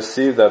might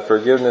receive that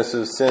forgiveness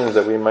of sins,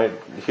 that we might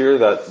hear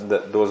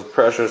that those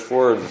precious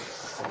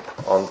words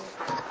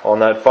on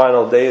that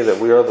final day, that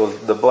we are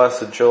the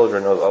blessed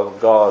children of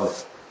God.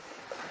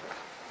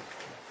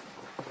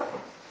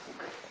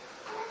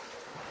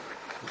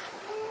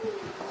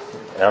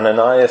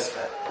 Ananias,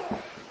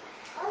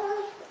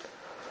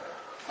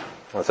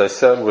 as I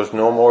said, was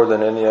no more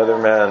than any other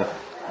man.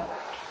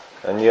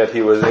 And yet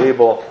he was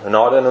able,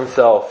 not in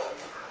himself,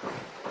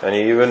 and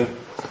he even, I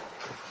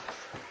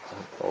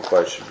don't know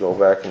if I should go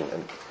back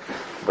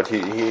but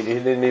he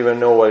didn't even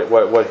know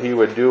what he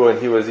would do, and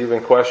he was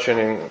even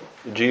questioning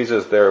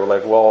Jesus there,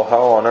 like, well,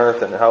 how on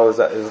earth, and how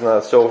isn't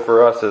that so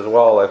for us as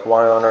well? Like,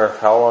 why on earth,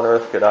 how on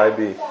earth could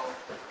I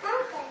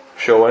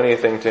show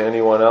anything to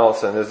anyone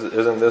else, and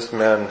isn't this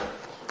man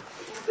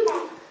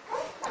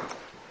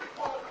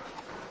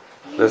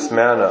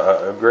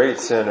a great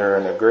sinner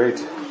and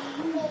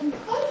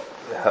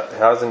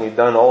hasn't he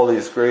done all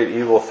these great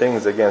evil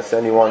things against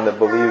anyone that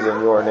believes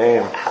in your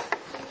name?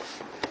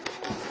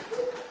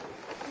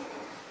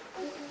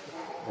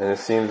 And it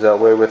seems that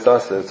way with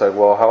us. It's like,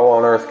 well, how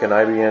on earth can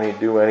I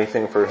do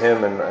anything for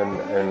him,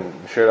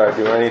 and should I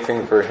do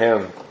anything for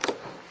him?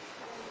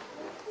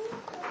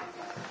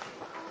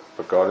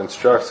 But God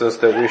instructs us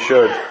that we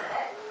should.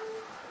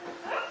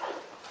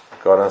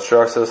 God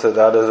instructs us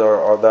that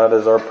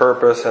is our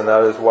purpose, and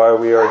that is why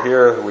we are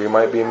here. We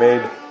might be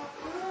made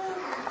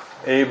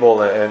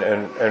able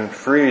and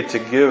free to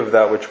give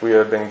that which we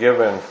have been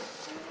given.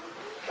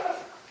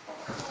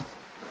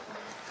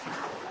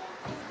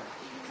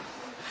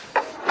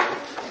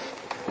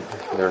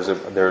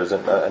 There's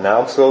an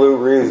absolute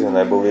reason,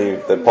 I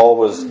believe, that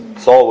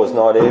Saul was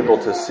not able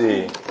to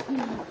see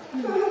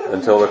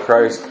until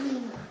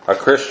a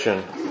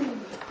Christian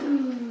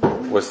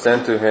was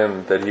sent to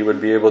him, that he would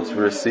be able to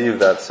receive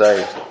that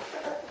sight.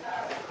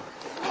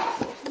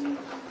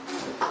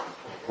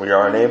 We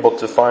are unable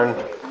to find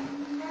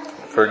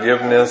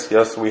forgiveness.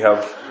 Yes, we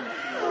have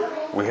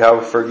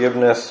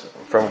forgiveness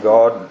from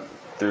God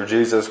through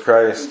Jesus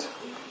Christ.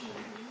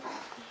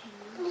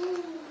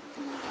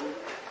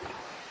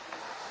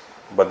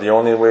 But the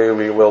only way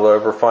we will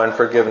ever find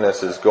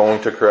forgiveness is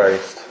going to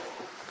Christ.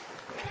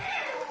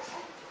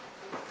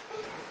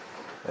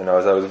 And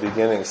as I was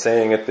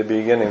saying at the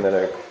beginning, that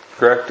I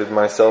corrected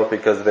myself,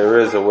 because there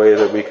is a way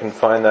that we can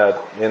find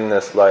that in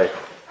this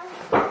life.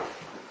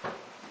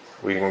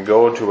 We can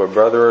go to a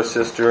brother or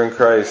sister in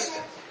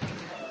Christ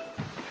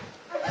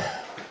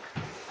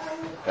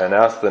and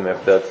ask them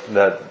if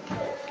that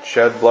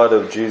shed blood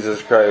of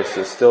Jesus Christ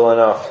is still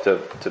enough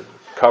to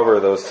cover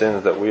those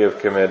sins that we have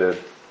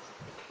committed.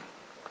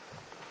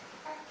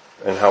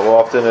 And how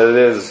often it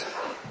is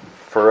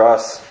for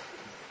us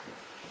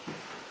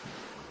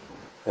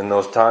in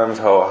those times,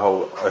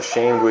 how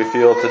ashamed we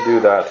feel to do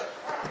that,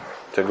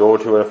 to go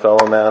to a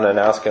fellow man and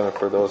ask him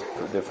for those,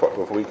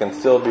 if we can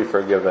still be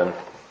forgiven.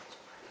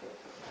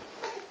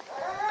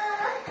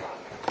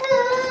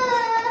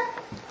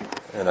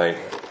 And I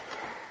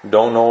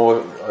don't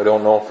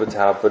know if it's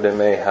happened, it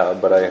may have,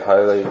 but I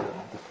highly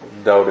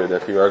doubt it.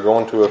 If you are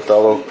going to a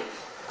fellow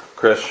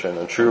Christian,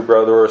 a true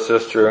brother or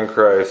sister in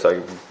Christ,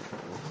 I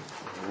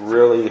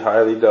really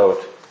highly doubt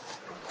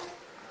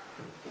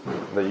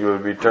that you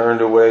would be turned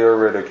away or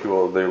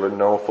ridiculed. They would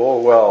know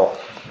full well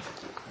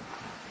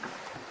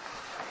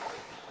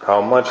how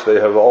much they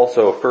have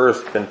also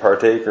first been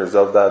partakers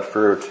of that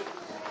fruit,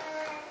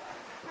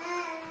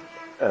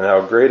 and how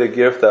great a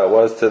gift that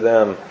was to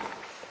them,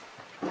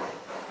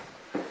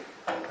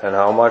 and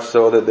how much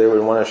so that they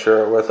would want to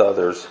share it with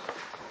others.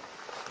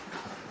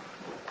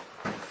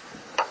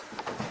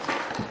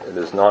 It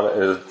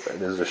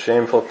is a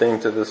shameful thing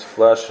to this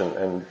flesh,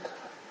 and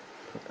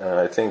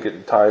I think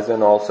it ties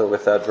in also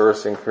with that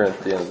verse in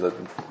Corinthians, that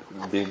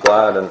be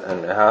glad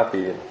and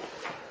happy.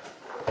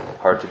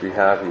 Hard to be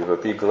happy,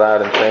 but be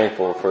glad and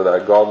thankful for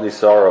that godly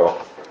sorrow.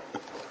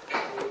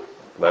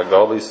 That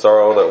godly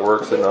sorrow that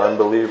works in the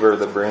unbeliever,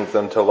 that brings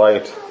them to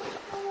light.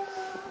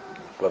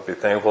 But be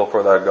thankful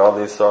for that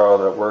godly sorrow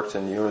that works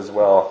in you as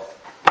well,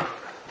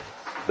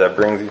 that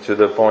brings you to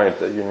the point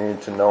that you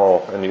need to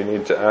know and you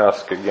need to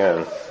ask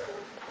again.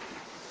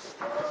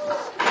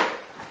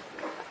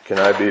 Can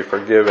I be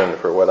forgiven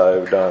for what I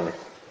have done?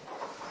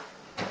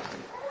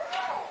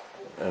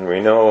 And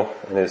we know,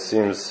 and it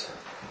seems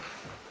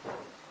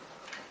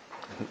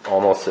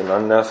almost an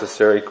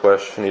unnecessary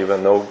question,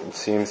 even though it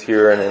seems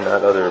here and in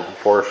that other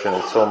portion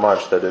it's so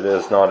much that it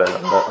is not an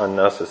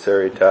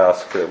unnecessary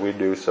task that we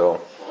do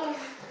so.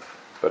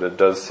 But it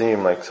does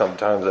seem like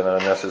sometimes an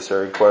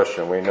unnecessary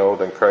question. We know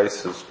that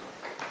Christ has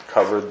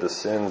covered the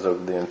sins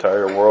of the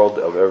entire world,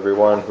 of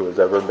everyone who has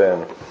ever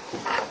been.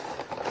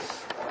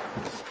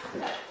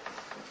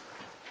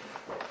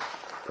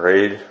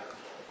 Prayed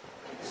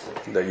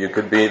that you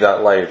could be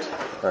that light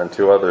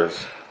unto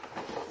others.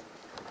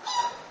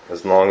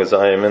 As long as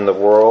I am in the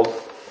world,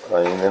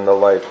 I am in the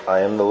light. I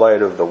am the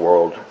light of the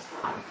world.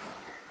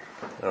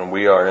 And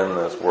we are in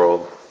this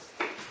world.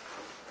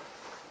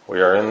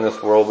 We are in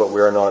this world, but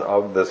we are not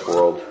of this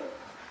world.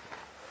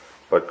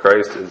 But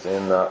Christ is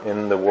in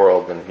the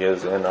world, and He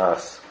is in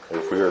us.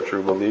 If we are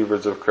true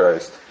believers of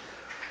Christ,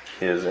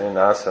 He is in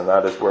us, and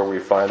that is where we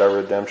find our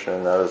redemption,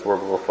 and that is where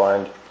we will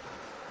find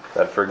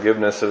that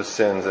forgiveness of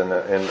sins in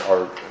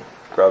our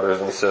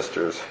brothers and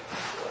sisters.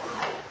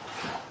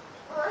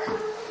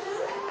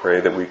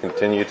 Pray that we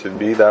continue to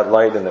be that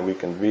light, and that we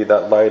can be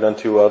that light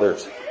unto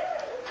others.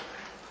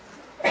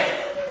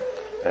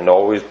 And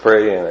always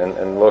pray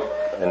and look,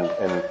 and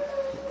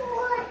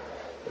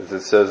as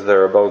it says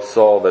there about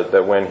Saul,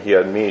 that when he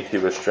had meat, he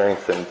was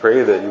strengthened.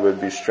 Pray that you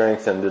would be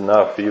strengthened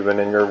enough, even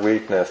in your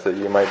weakness, that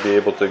you might be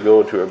able to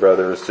go to a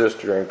brother or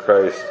sister in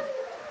Christ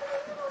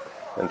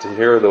and to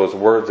hear those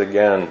words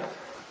again,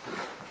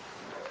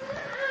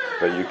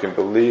 that you can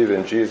believe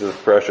in Jesus'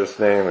 precious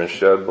name and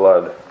shed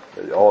blood,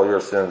 that all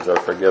your sins are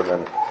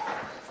forgiven.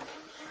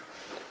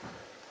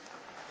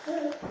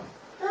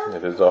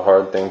 It is a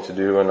hard thing to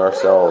do in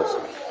ourselves,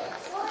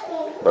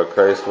 but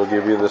Christ will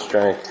give you the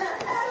strength.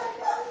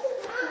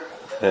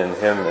 In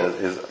Him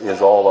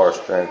is all our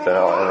strength and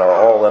our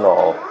all in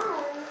all.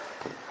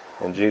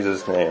 In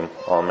Jesus' name,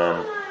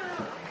 amen.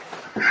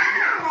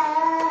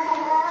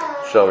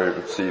 Shall we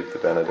receive the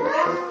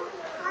benediction?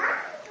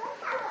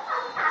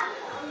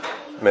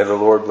 May the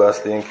Lord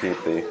bless thee and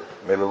keep thee.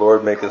 May the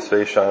Lord make His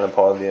face shine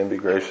upon thee and be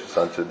gracious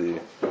unto thee.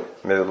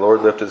 May the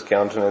Lord lift His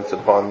countenance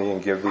upon thee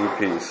and give thee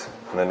peace.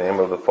 In the name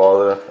of the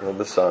Father, and of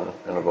the Son,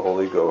 and of the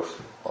Holy Ghost.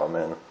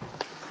 Amen.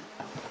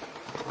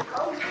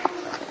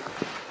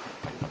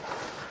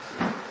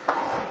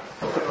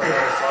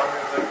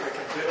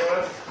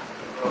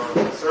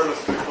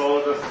 Service to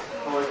close with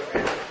Holy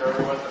Communion for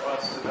everyone that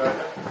wants to join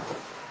it.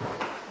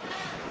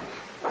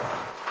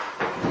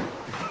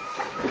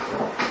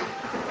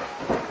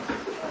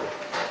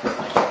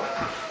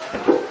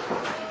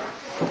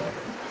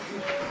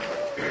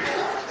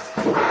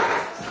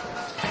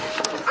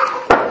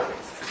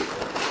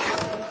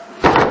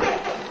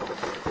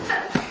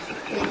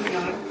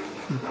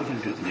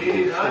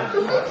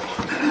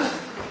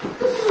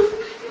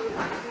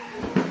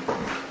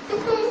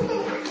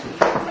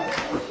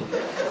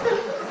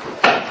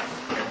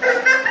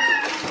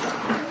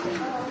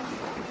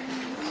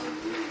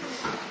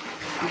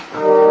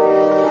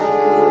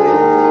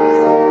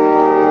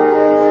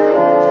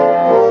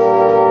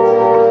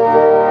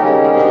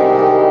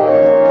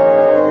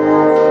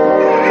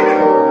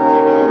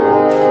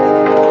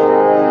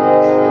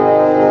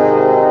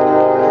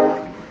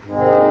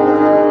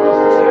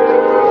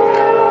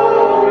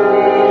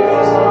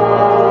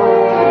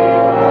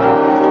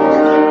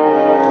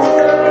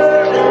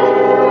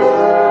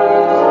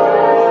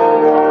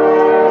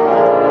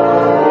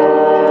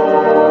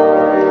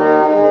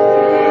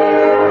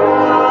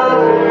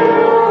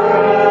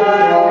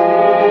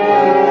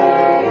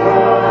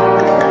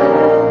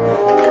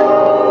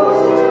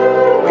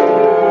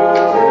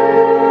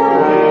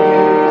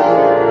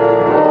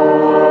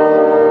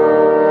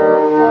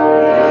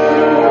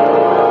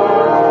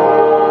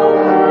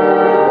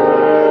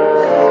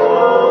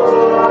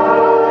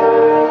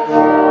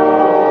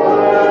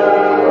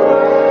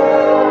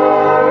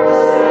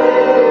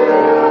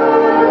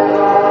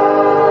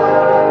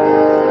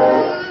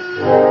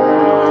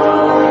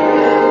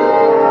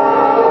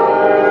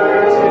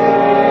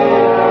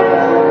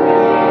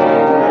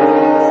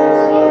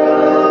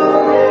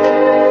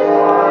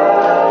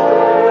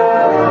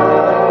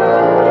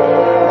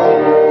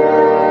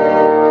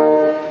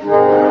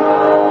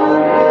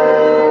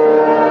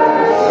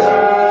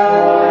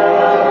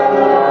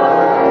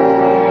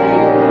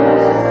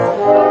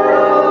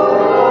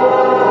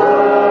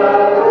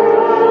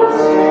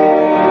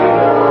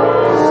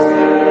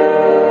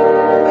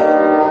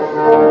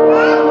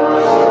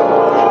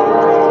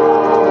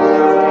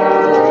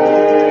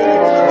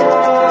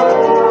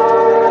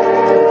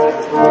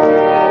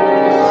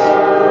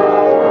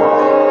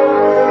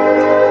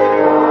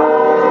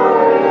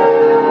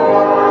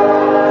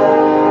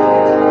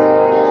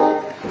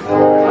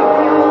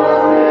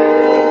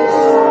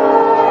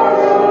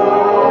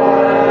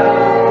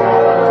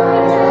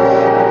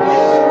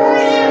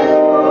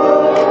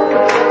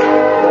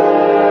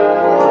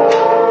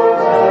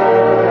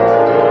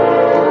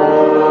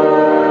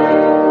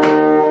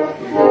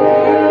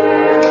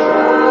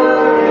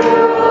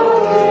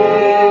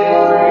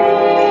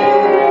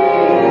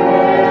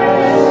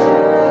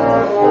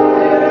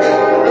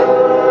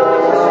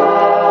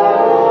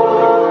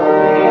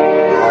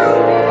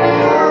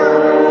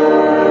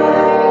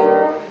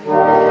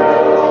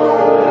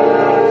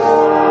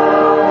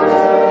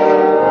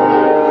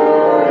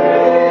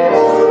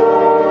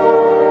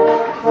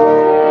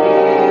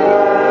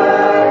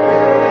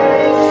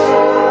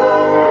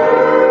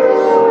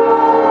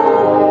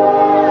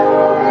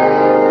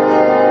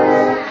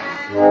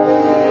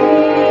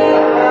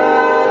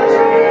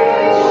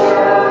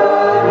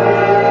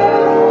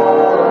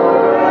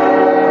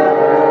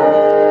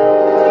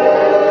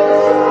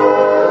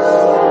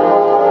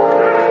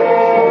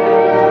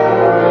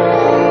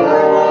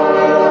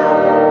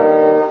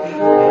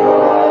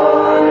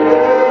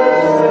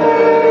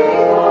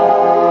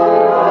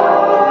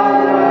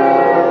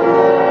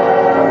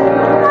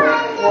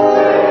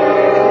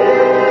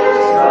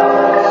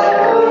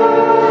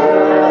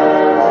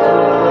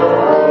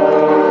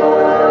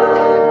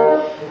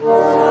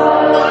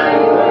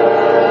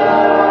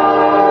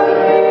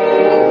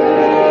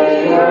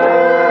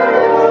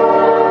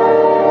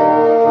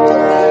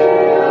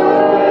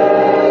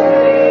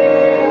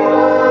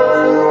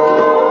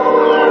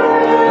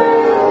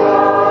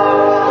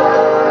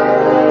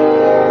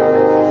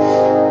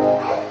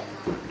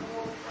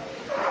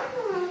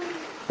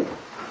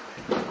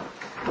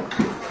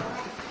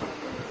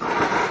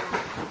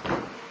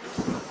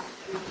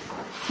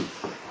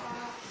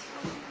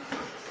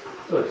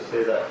 So to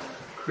say that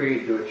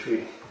creed which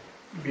we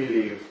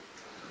believe.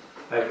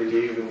 I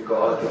believe in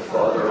God the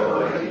Father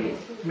Almighty,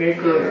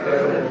 maker of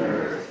heaven and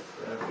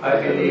earth. I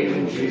believe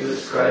in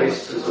Jesus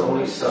Christ, His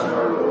only Son,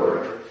 our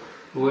Lord,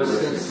 who was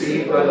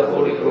conceived by the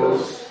Holy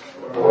Ghost,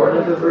 born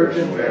of the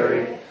Virgin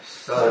Mary,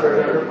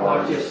 suffered under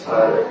Pontius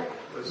Pilate,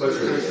 was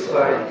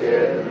crucified,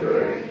 dead, and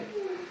buried.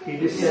 He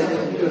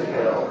descended into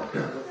hell.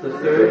 The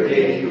third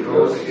day He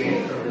rose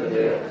again from the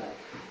dead.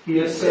 He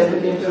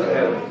ascended into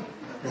heaven,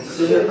 and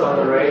sitteth on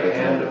the right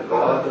hand of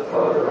God the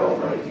Father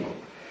Almighty.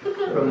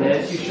 From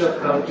thence He shall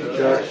come to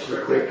judge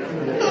the quick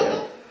and the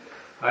dead.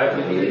 I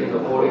believe in the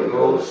Holy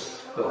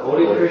Ghost, the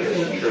Holy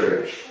Christian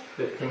Church,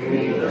 the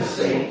communion of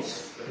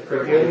saints, the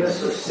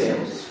forgiveness of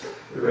sins,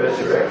 the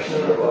resurrection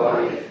of the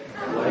body,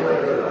 and life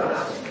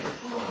everlasting.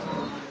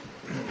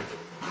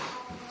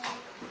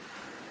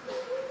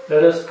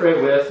 Let us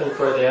pray with and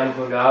for them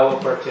who now will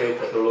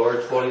partake of the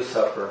Lord's Holy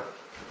Supper.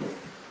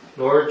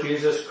 Lord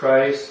Jesus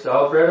Christ,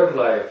 thou bread of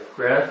life,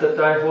 grant that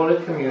thy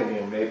Holy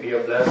Communion may be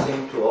a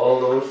blessing to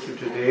all those who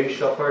today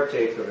shall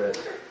partake of it,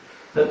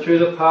 that through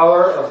the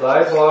power of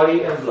thy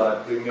body and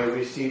blood we may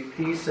receive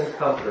peace and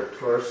comfort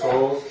to our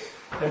souls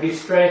and be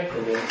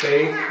strengthened in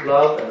faith,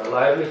 love, and a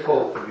lively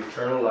hope of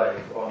eternal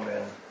life.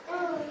 Amen.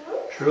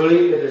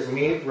 Truly it is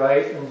meet,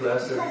 right, and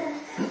blessed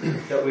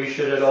that we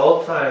should at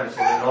all times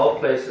and in all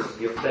places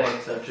give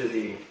thanks unto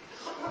thee,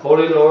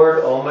 Holy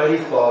Lord, Almighty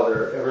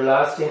Father,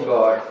 everlasting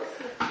God,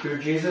 through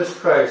Jesus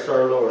Christ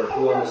our Lord,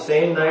 who on the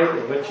same night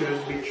in which He was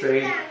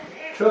betrayed,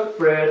 took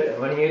bread,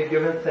 and when He had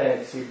given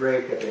thanks, He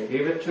brake it, and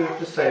gave it to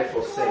His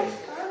disciples, saying,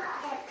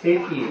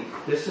 Take, eat,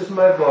 this is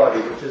my body,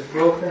 which is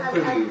broken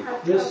for you.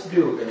 This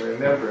do in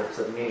remembrance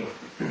of me.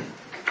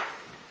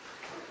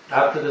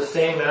 After the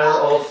same manner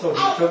also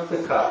He took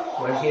the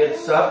cup, when He had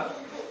supped,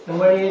 and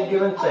when He had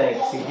given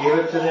thanks, He gave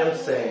it to them,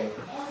 saying,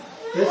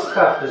 This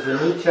cup is the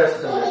New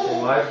Testament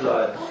in my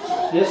blood.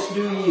 This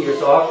do ye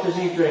as oft as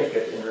ye drink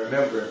it in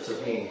remembrance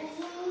of me.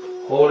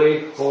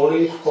 Holy,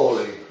 holy,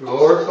 holy,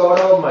 Lord God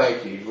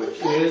Almighty, which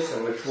is,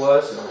 and which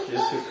was, and which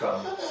is to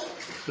come.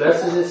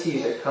 Blessed is He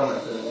that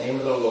cometh in the name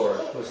of the Lord.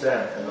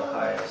 Hosanna in the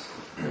highest.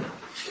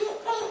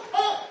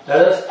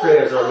 Let us pray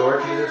as our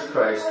Lord Jesus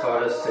Christ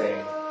taught us,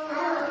 saying,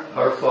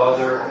 Our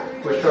Father,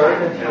 which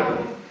art in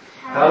heaven,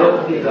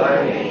 hallowed be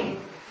thy name.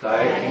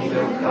 Thy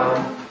kingdom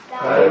come,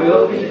 thy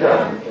will be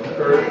done in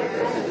earth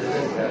as it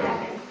is in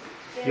heaven.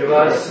 Give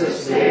us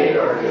this day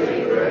our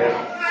daily bread,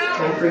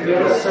 and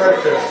forgive us our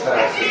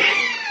trespasses,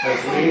 as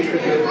we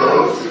forgive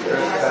those who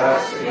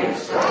trespass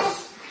against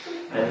us.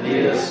 And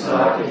lead us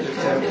not into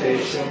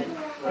temptation,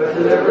 but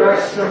deliver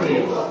us from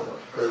evil.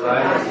 For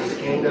thine is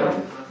the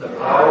kingdom, the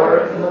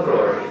power, and the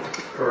glory,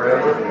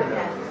 forever and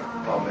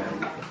ever.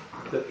 Amen.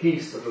 The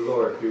peace of the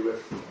Lord be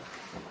with you.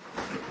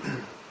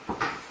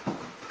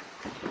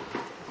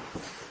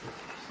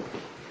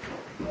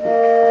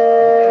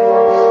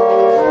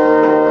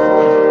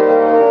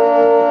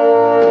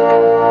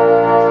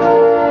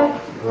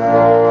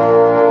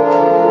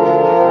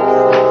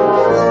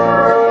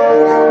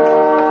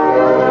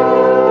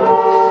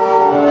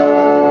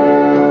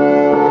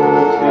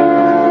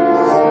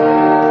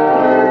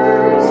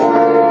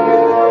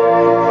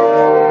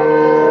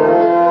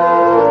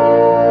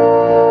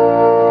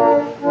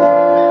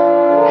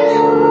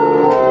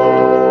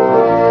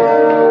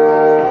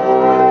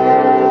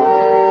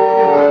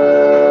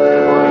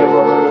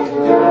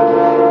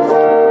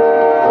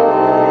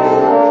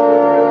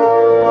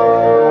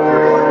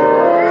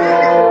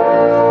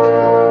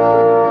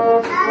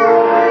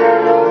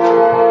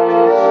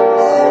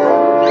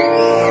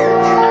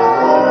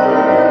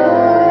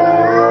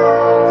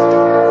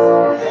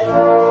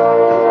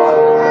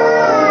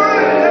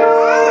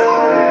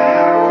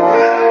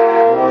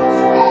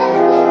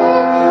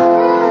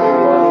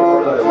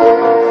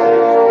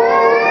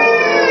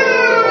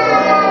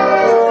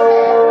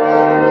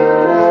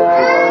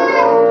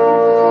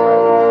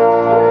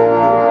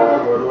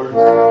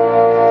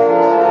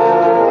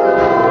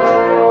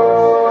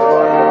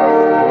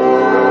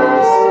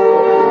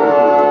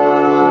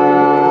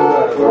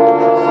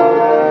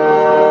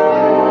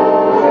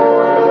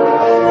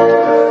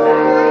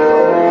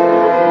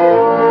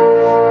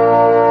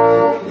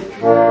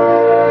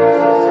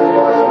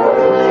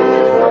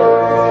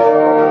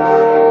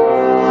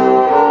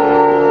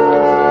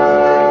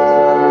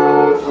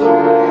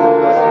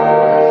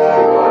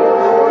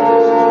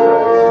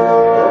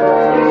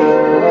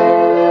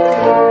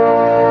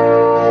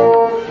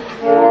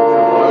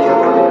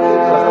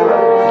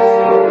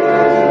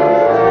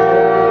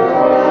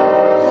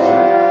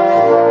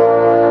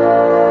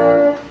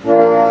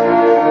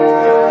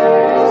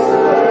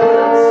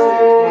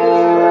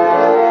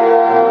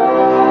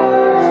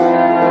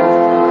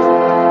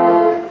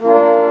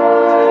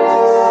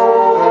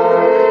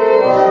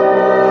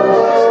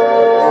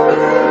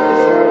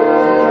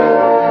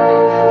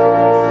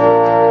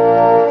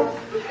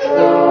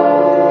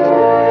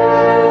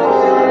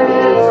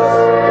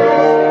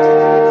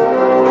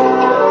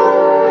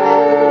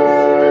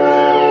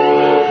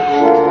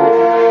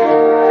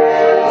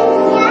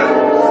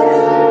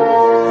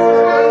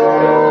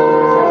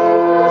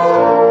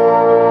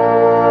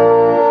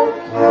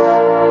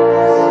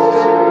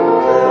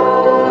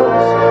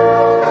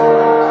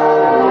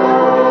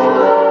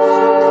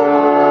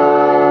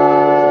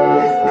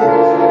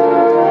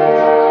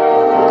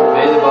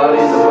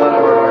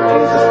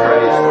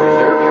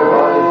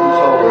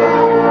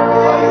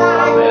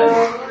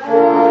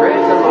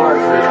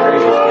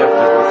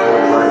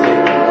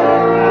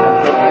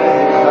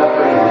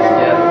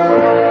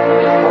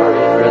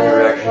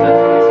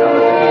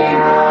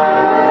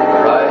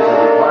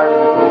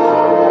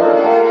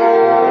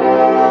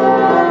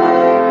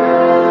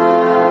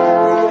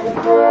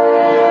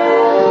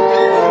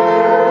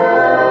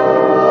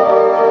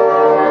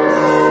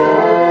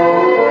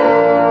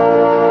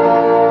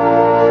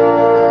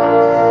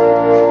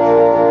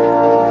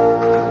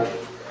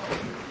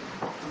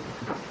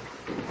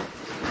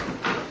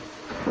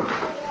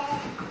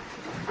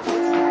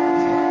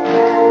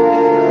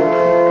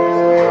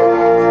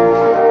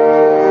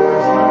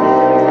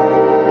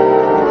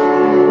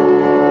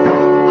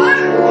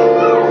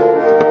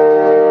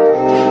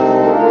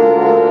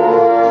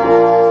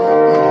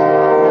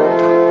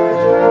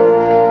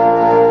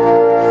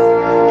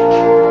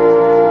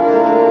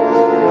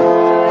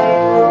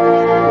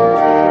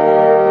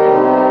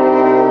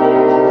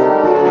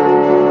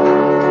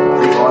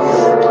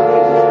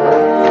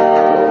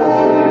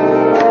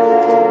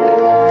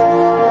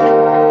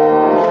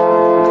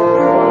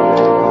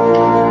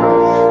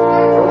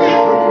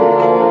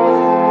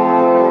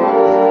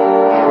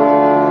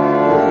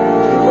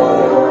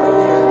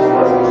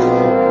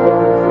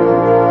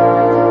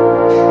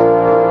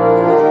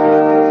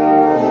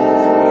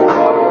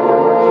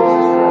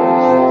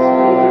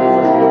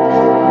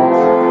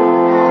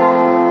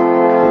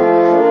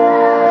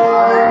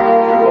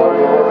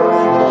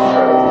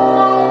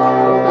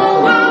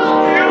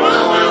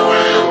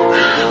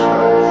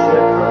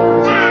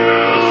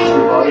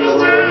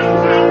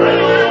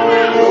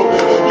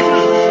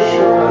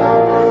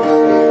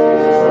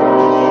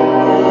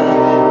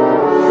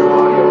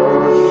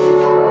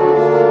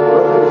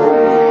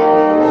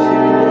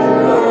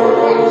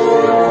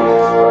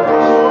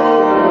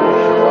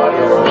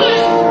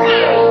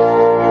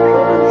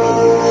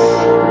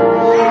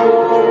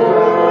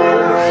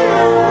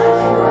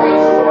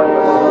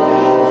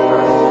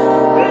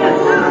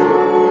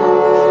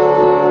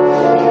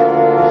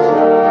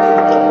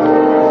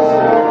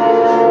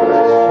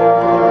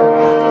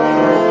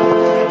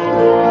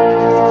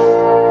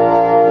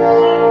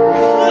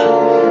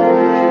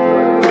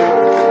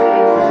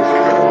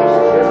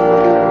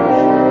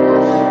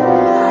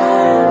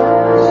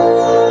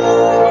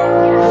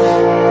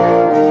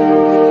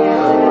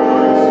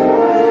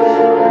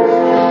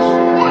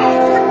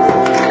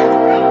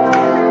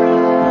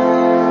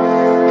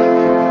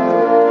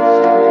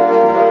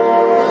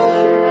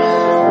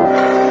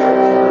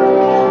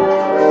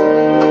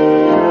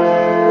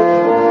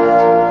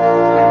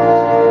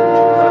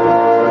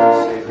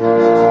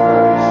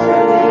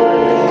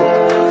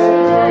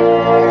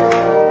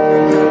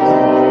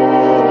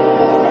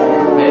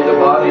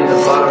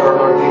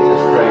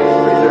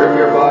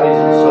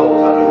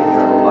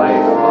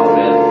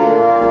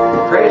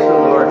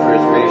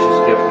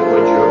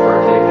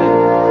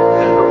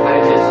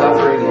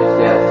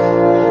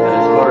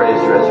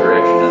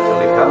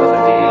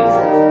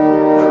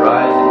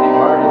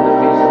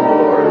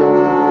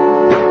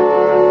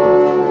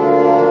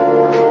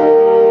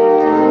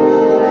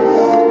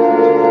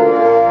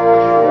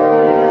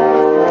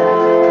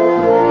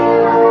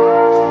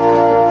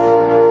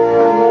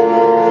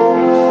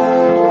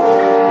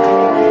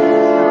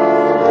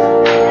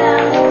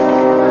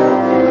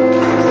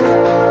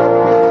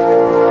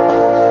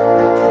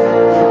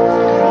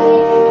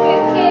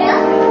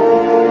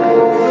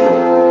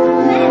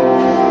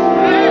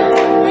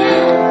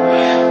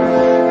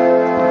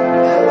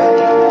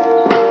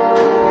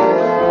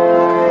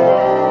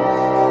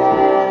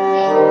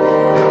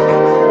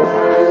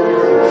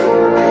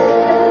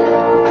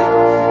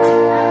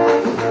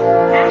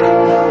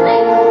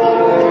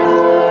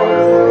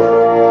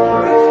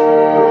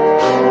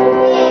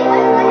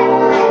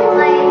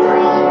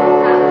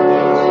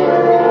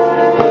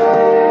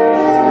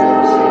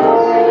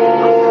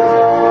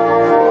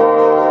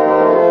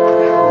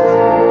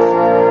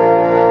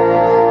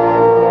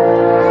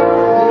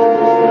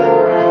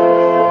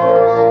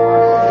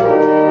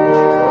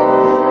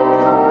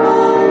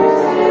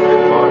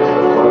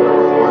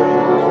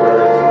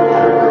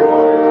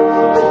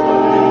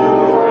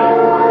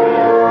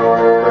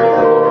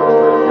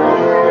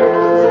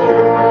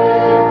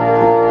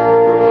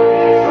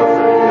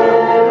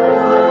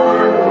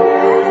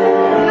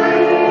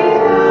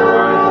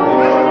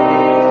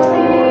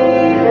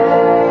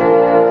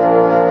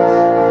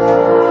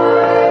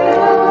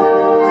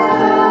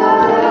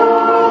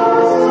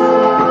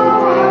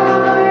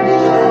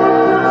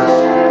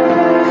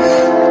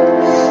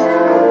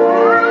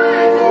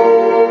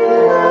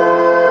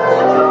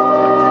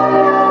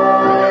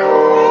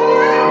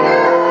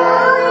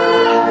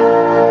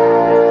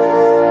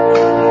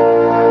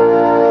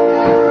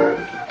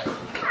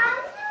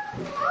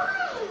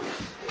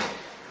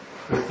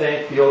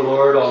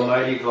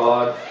 Almighty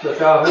God, that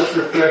thou hast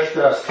refreshed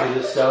us through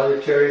this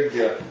salutary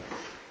gift.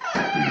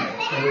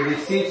 And we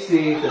beseech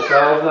thee that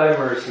thou of thy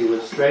mercy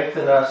would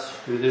strengthen us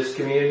through this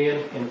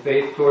communion in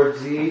faith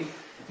towards thee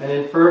and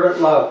in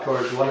fervent love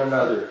towards one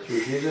another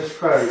through Jesus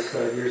Christ,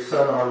 thy dear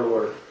Son, our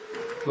Lord,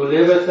 who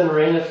liveth and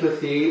reigneth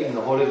with thee in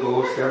the Holy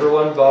Ghost, ever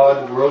one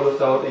God, world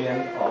without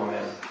end.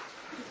 Amen.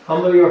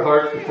 Humble your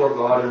hearts before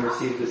God and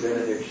receive the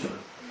benediction.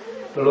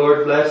 The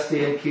Lord bless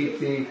thee and keep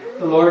thee.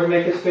 The Lord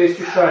make his face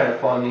to shine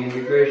upon thee and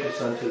be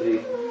gracious unto thee.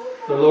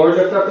 The Lord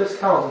lift up his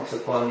countenance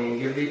upon thee and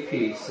give thee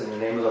peace. In the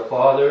name of the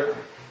Father,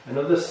 and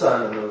of the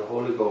Son, and of the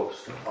Holy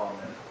Ghost.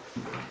 Amen.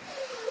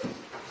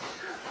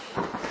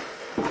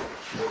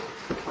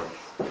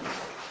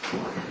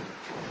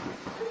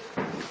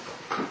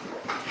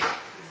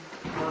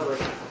 Well,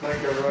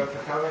 thank everyone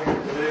for coming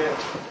here today.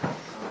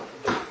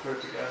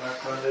 Church again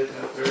next Sunday,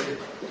 10:30.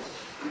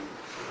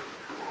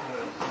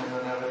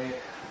 Anyone have any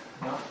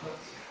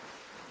announcements?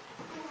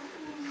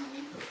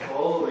 The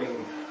following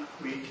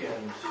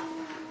weekend,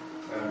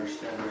 I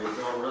understand,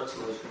 John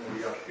Rutzel is going to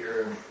be up here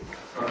in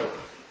front of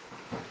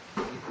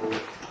people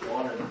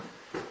wanted.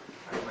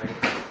 I might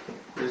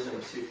visit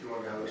and see if you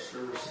want to have a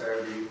service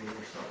Saturday evening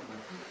or something.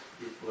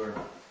 People are.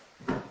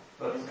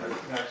 That's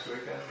next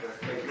weekend?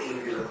 I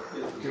think it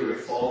would be the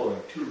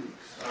following 2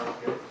 weeks.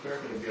 Okay, They're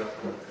going to be up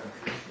in the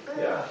country.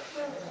 yeah.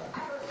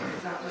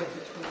 Is that like the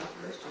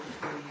 21st or the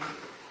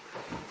 28th?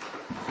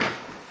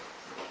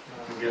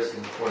 I'm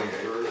guessing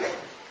 28th.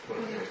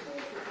 28th.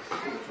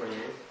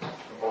 28th?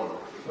 Oh no.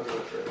 I thought it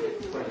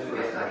was on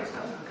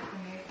the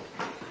 28th.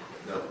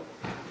 No.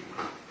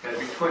 It'd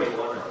be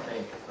 21, I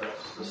think.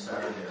 That's the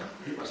Saturday.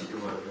 Must be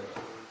what it is.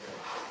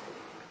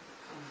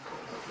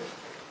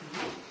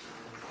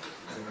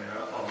 Anyway,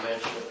 I'll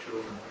mention it to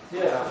them.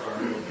 Yeah, let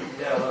me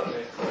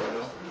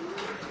know.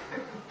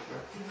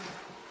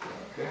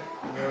 Okay,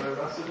 any other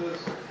messages?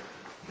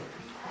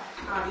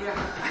 Yeah.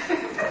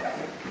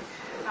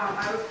 I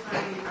was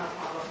planning a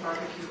follow-up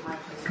barbecue at my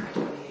place on the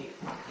 28th.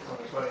 On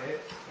the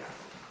 28th?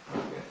 Yeah.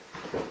 Okay.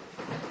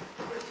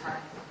 Good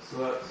time. So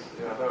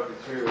that would be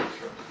 3 weeks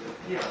from today.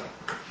 Yeah.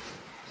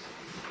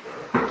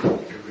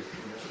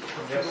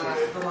 From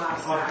yesterday. The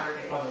last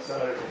Saturday. On the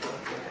Saturday.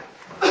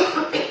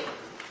 Okay.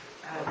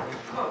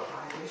 About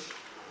 5-ish.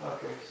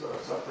 Okay, so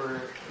supper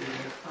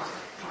evening.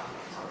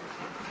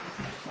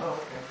 Oh,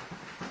 okay.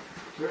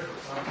 Sure,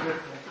 sounds good.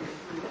 Thank you.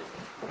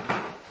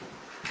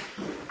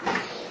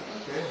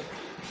 Okay.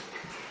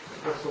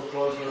 Guess we'll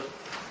close with,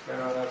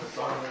 anyone has a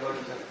song they'd like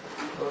to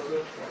close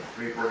with?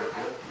 342.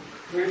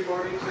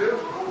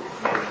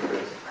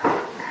 342?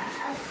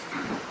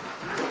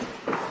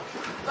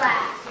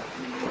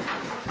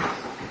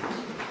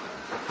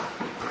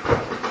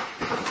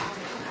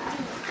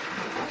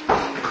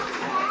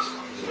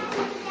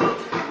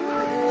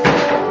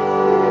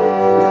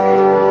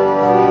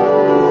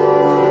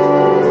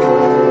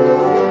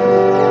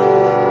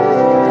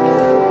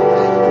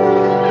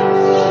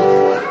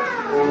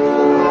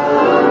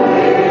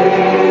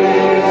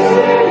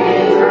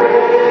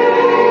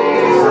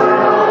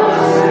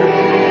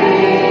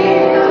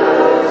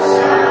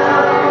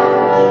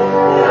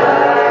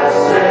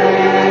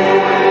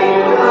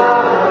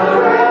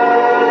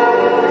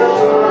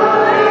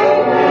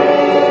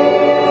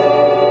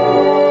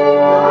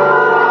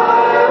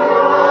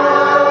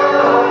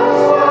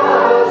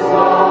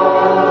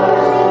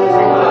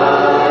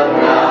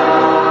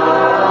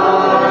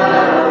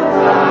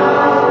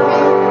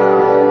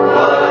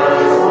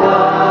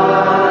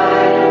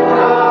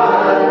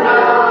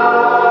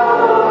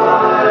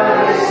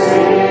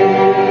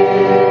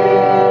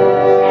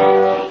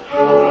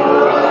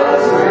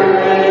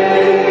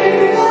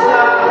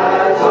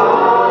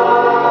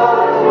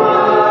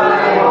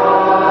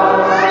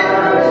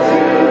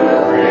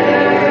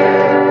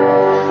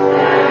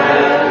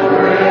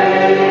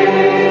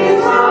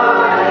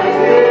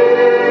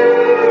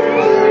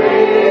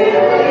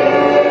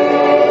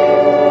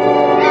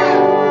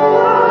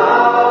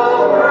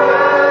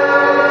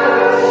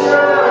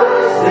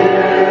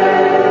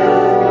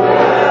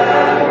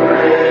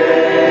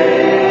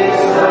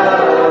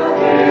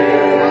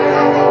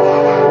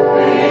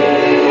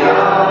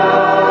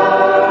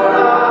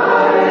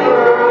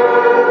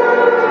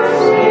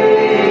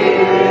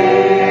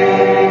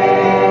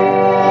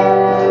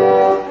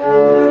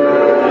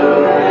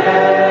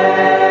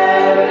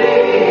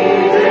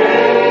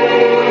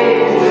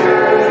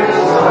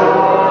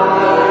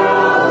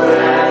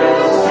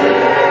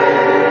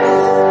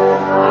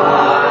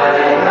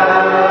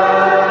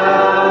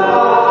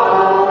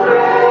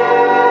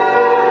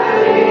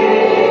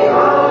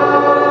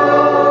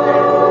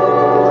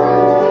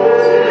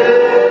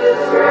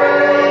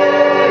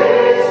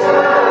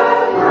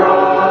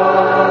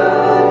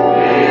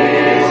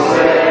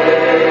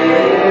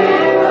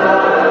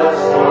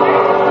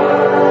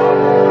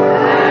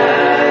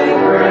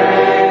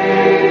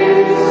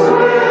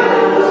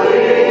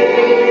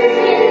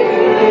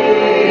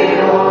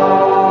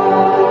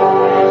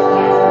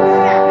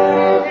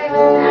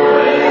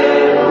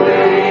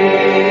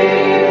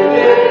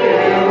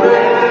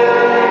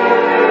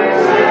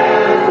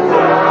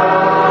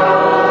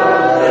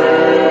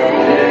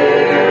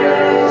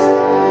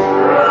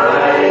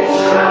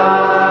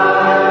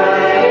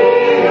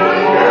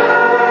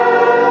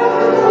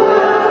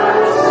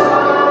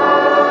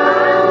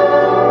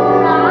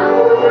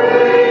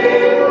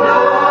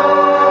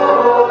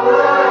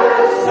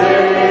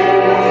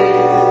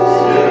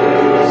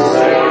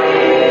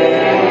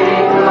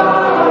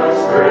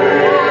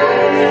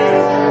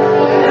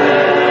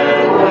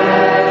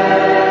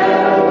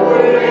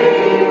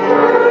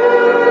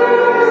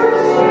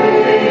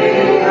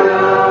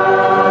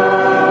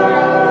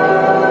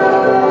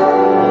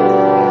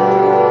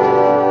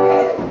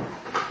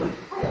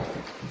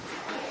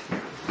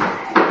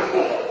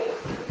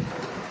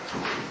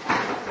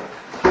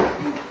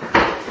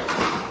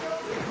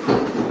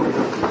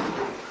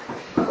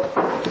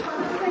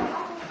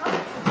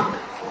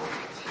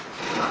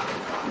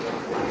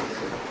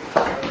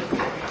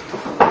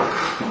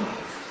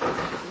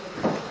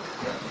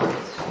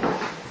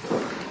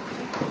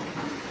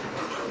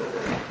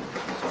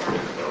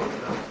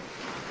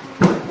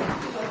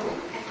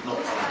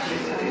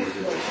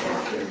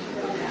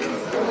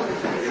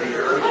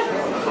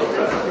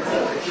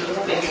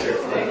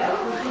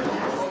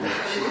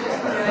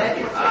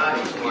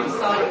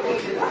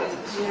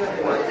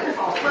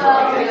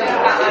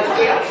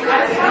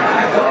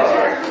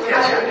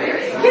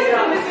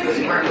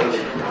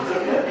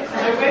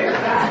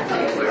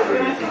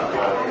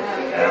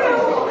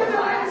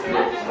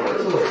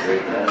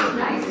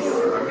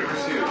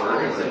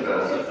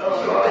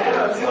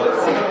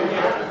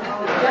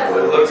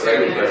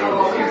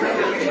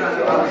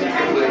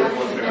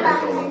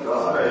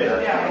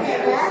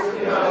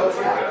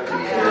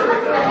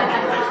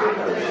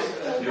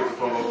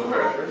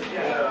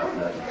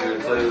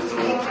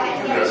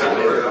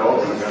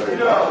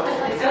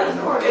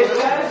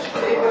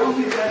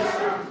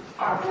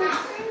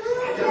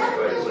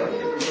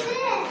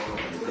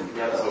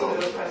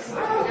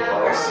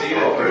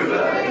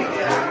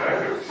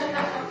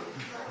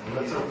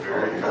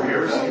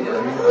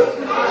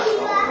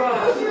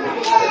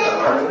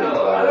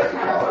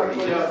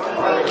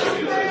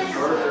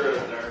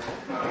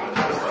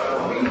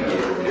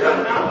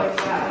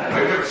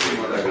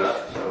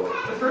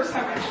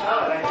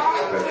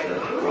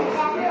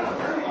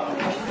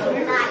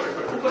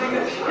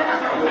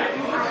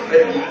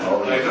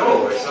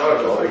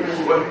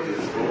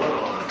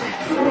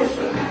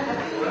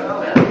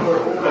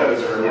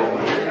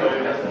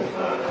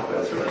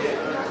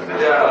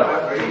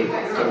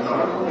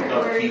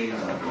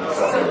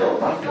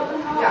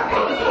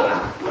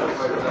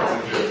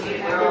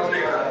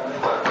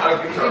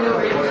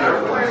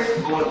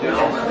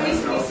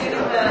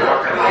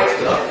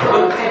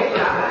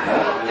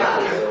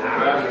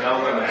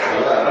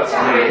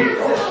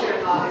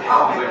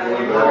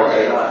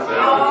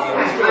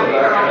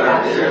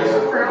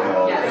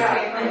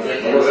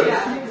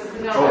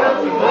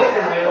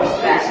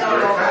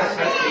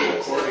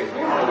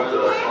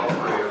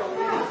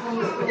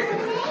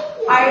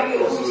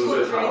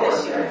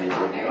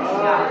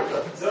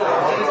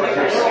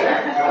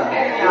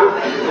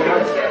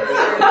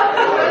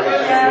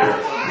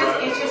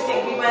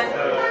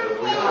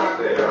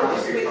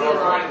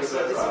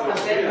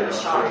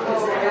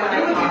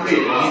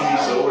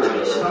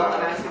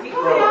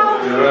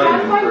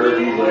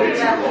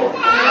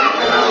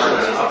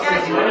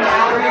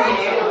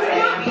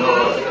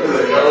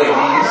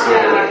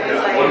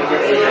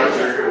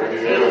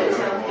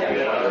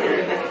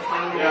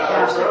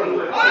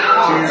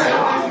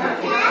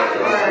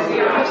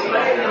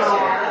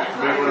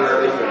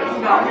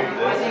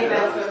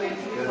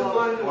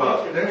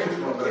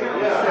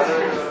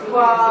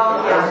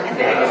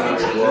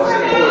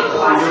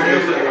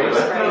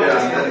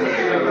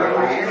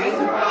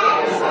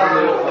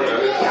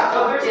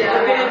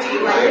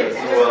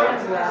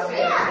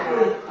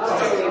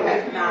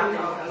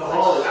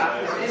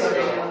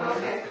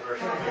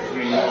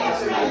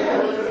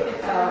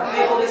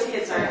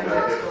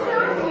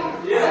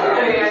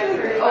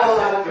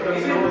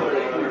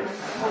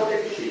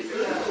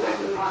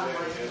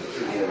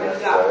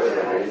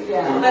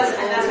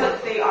 That's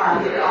what they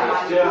are. They're all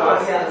on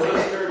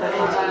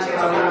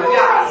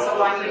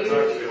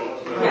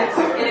yes,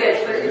 it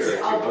is.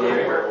 It's all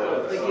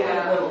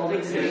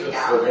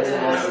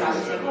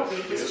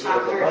this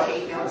chapter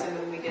take notes and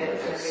then we did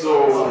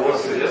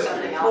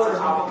something else on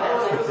top of it.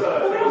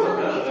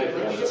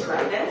 When you just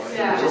write it, just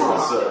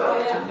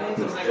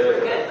it was like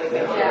good.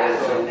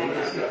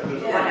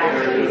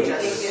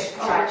 Just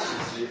touch.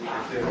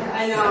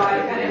 I know. I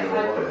kind of.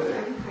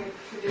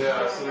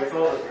 Yeah, so they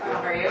call it.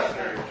 How are you?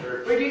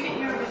 Where do you get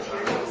your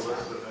materials?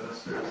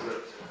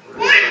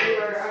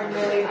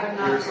 I'm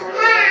not sure.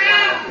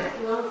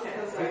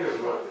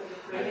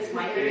 I guess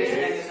my biggest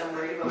thing is I'm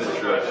worried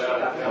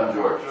about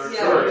George.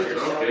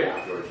 Okay.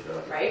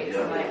 Right? Yeah. So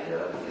like,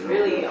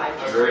 really, I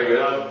just very good.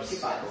 I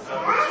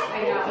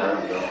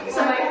know. So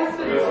my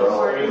husband is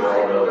more I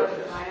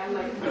am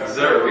like. Is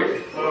that right?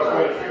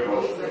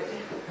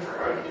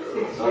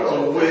 So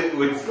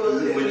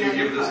would you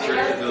give this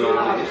church a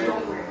denomination?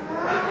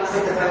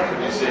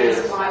 Would you say it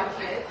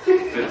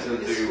fits into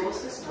the school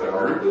system?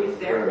 If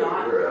they're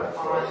not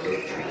on the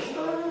train,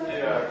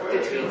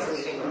 the train's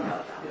leaving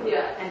without them.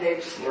 Yeah. And they're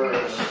just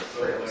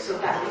so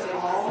that is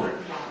all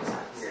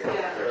nonsense.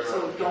 Yeah.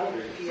 So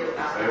don't fear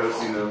that. I haven't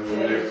seen them.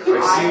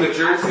 I seen the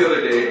church the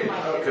other day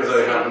because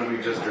I happened to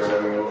be just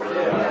driving over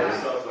and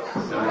I saw the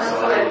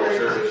little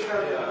church.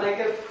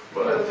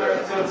 But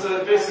so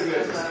it's basically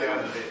it's a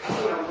Scandinavian.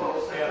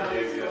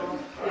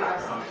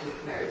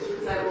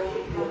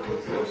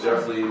 It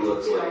definitely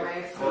looks like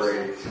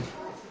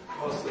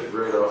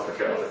right off the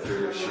Catholic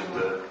Church.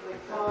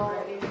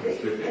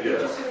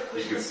 Yeah,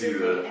 you can see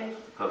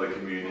how the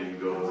communion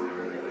goes and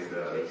everything like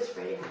that.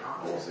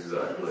 Almost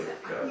exactly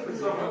like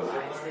Catholic.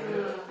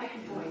 I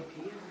had no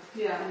idea.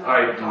 Yeah.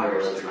 I never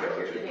went to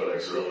Catholic, but I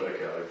grew up in a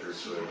Catholic church,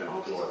 so I didn't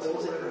want to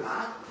go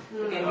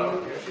there.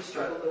 Again, she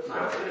struggled with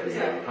math, but it was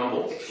like,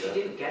 humble. if she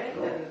didn't get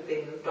it, then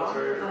they moved on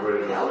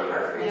Everybody without knows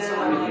her. that. And so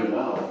I'm like,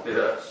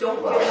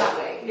 don't feel that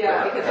way.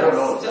 Yeah. Because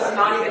it's just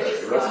not even,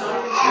 it's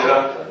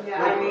not even,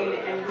 Yeah. I mean,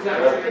 and we're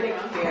never going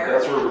to care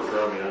That's where we're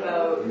from, yeah.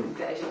 about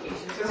the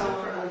education system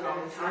for a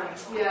long time.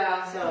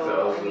 Yeah.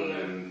 So, I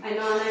mean,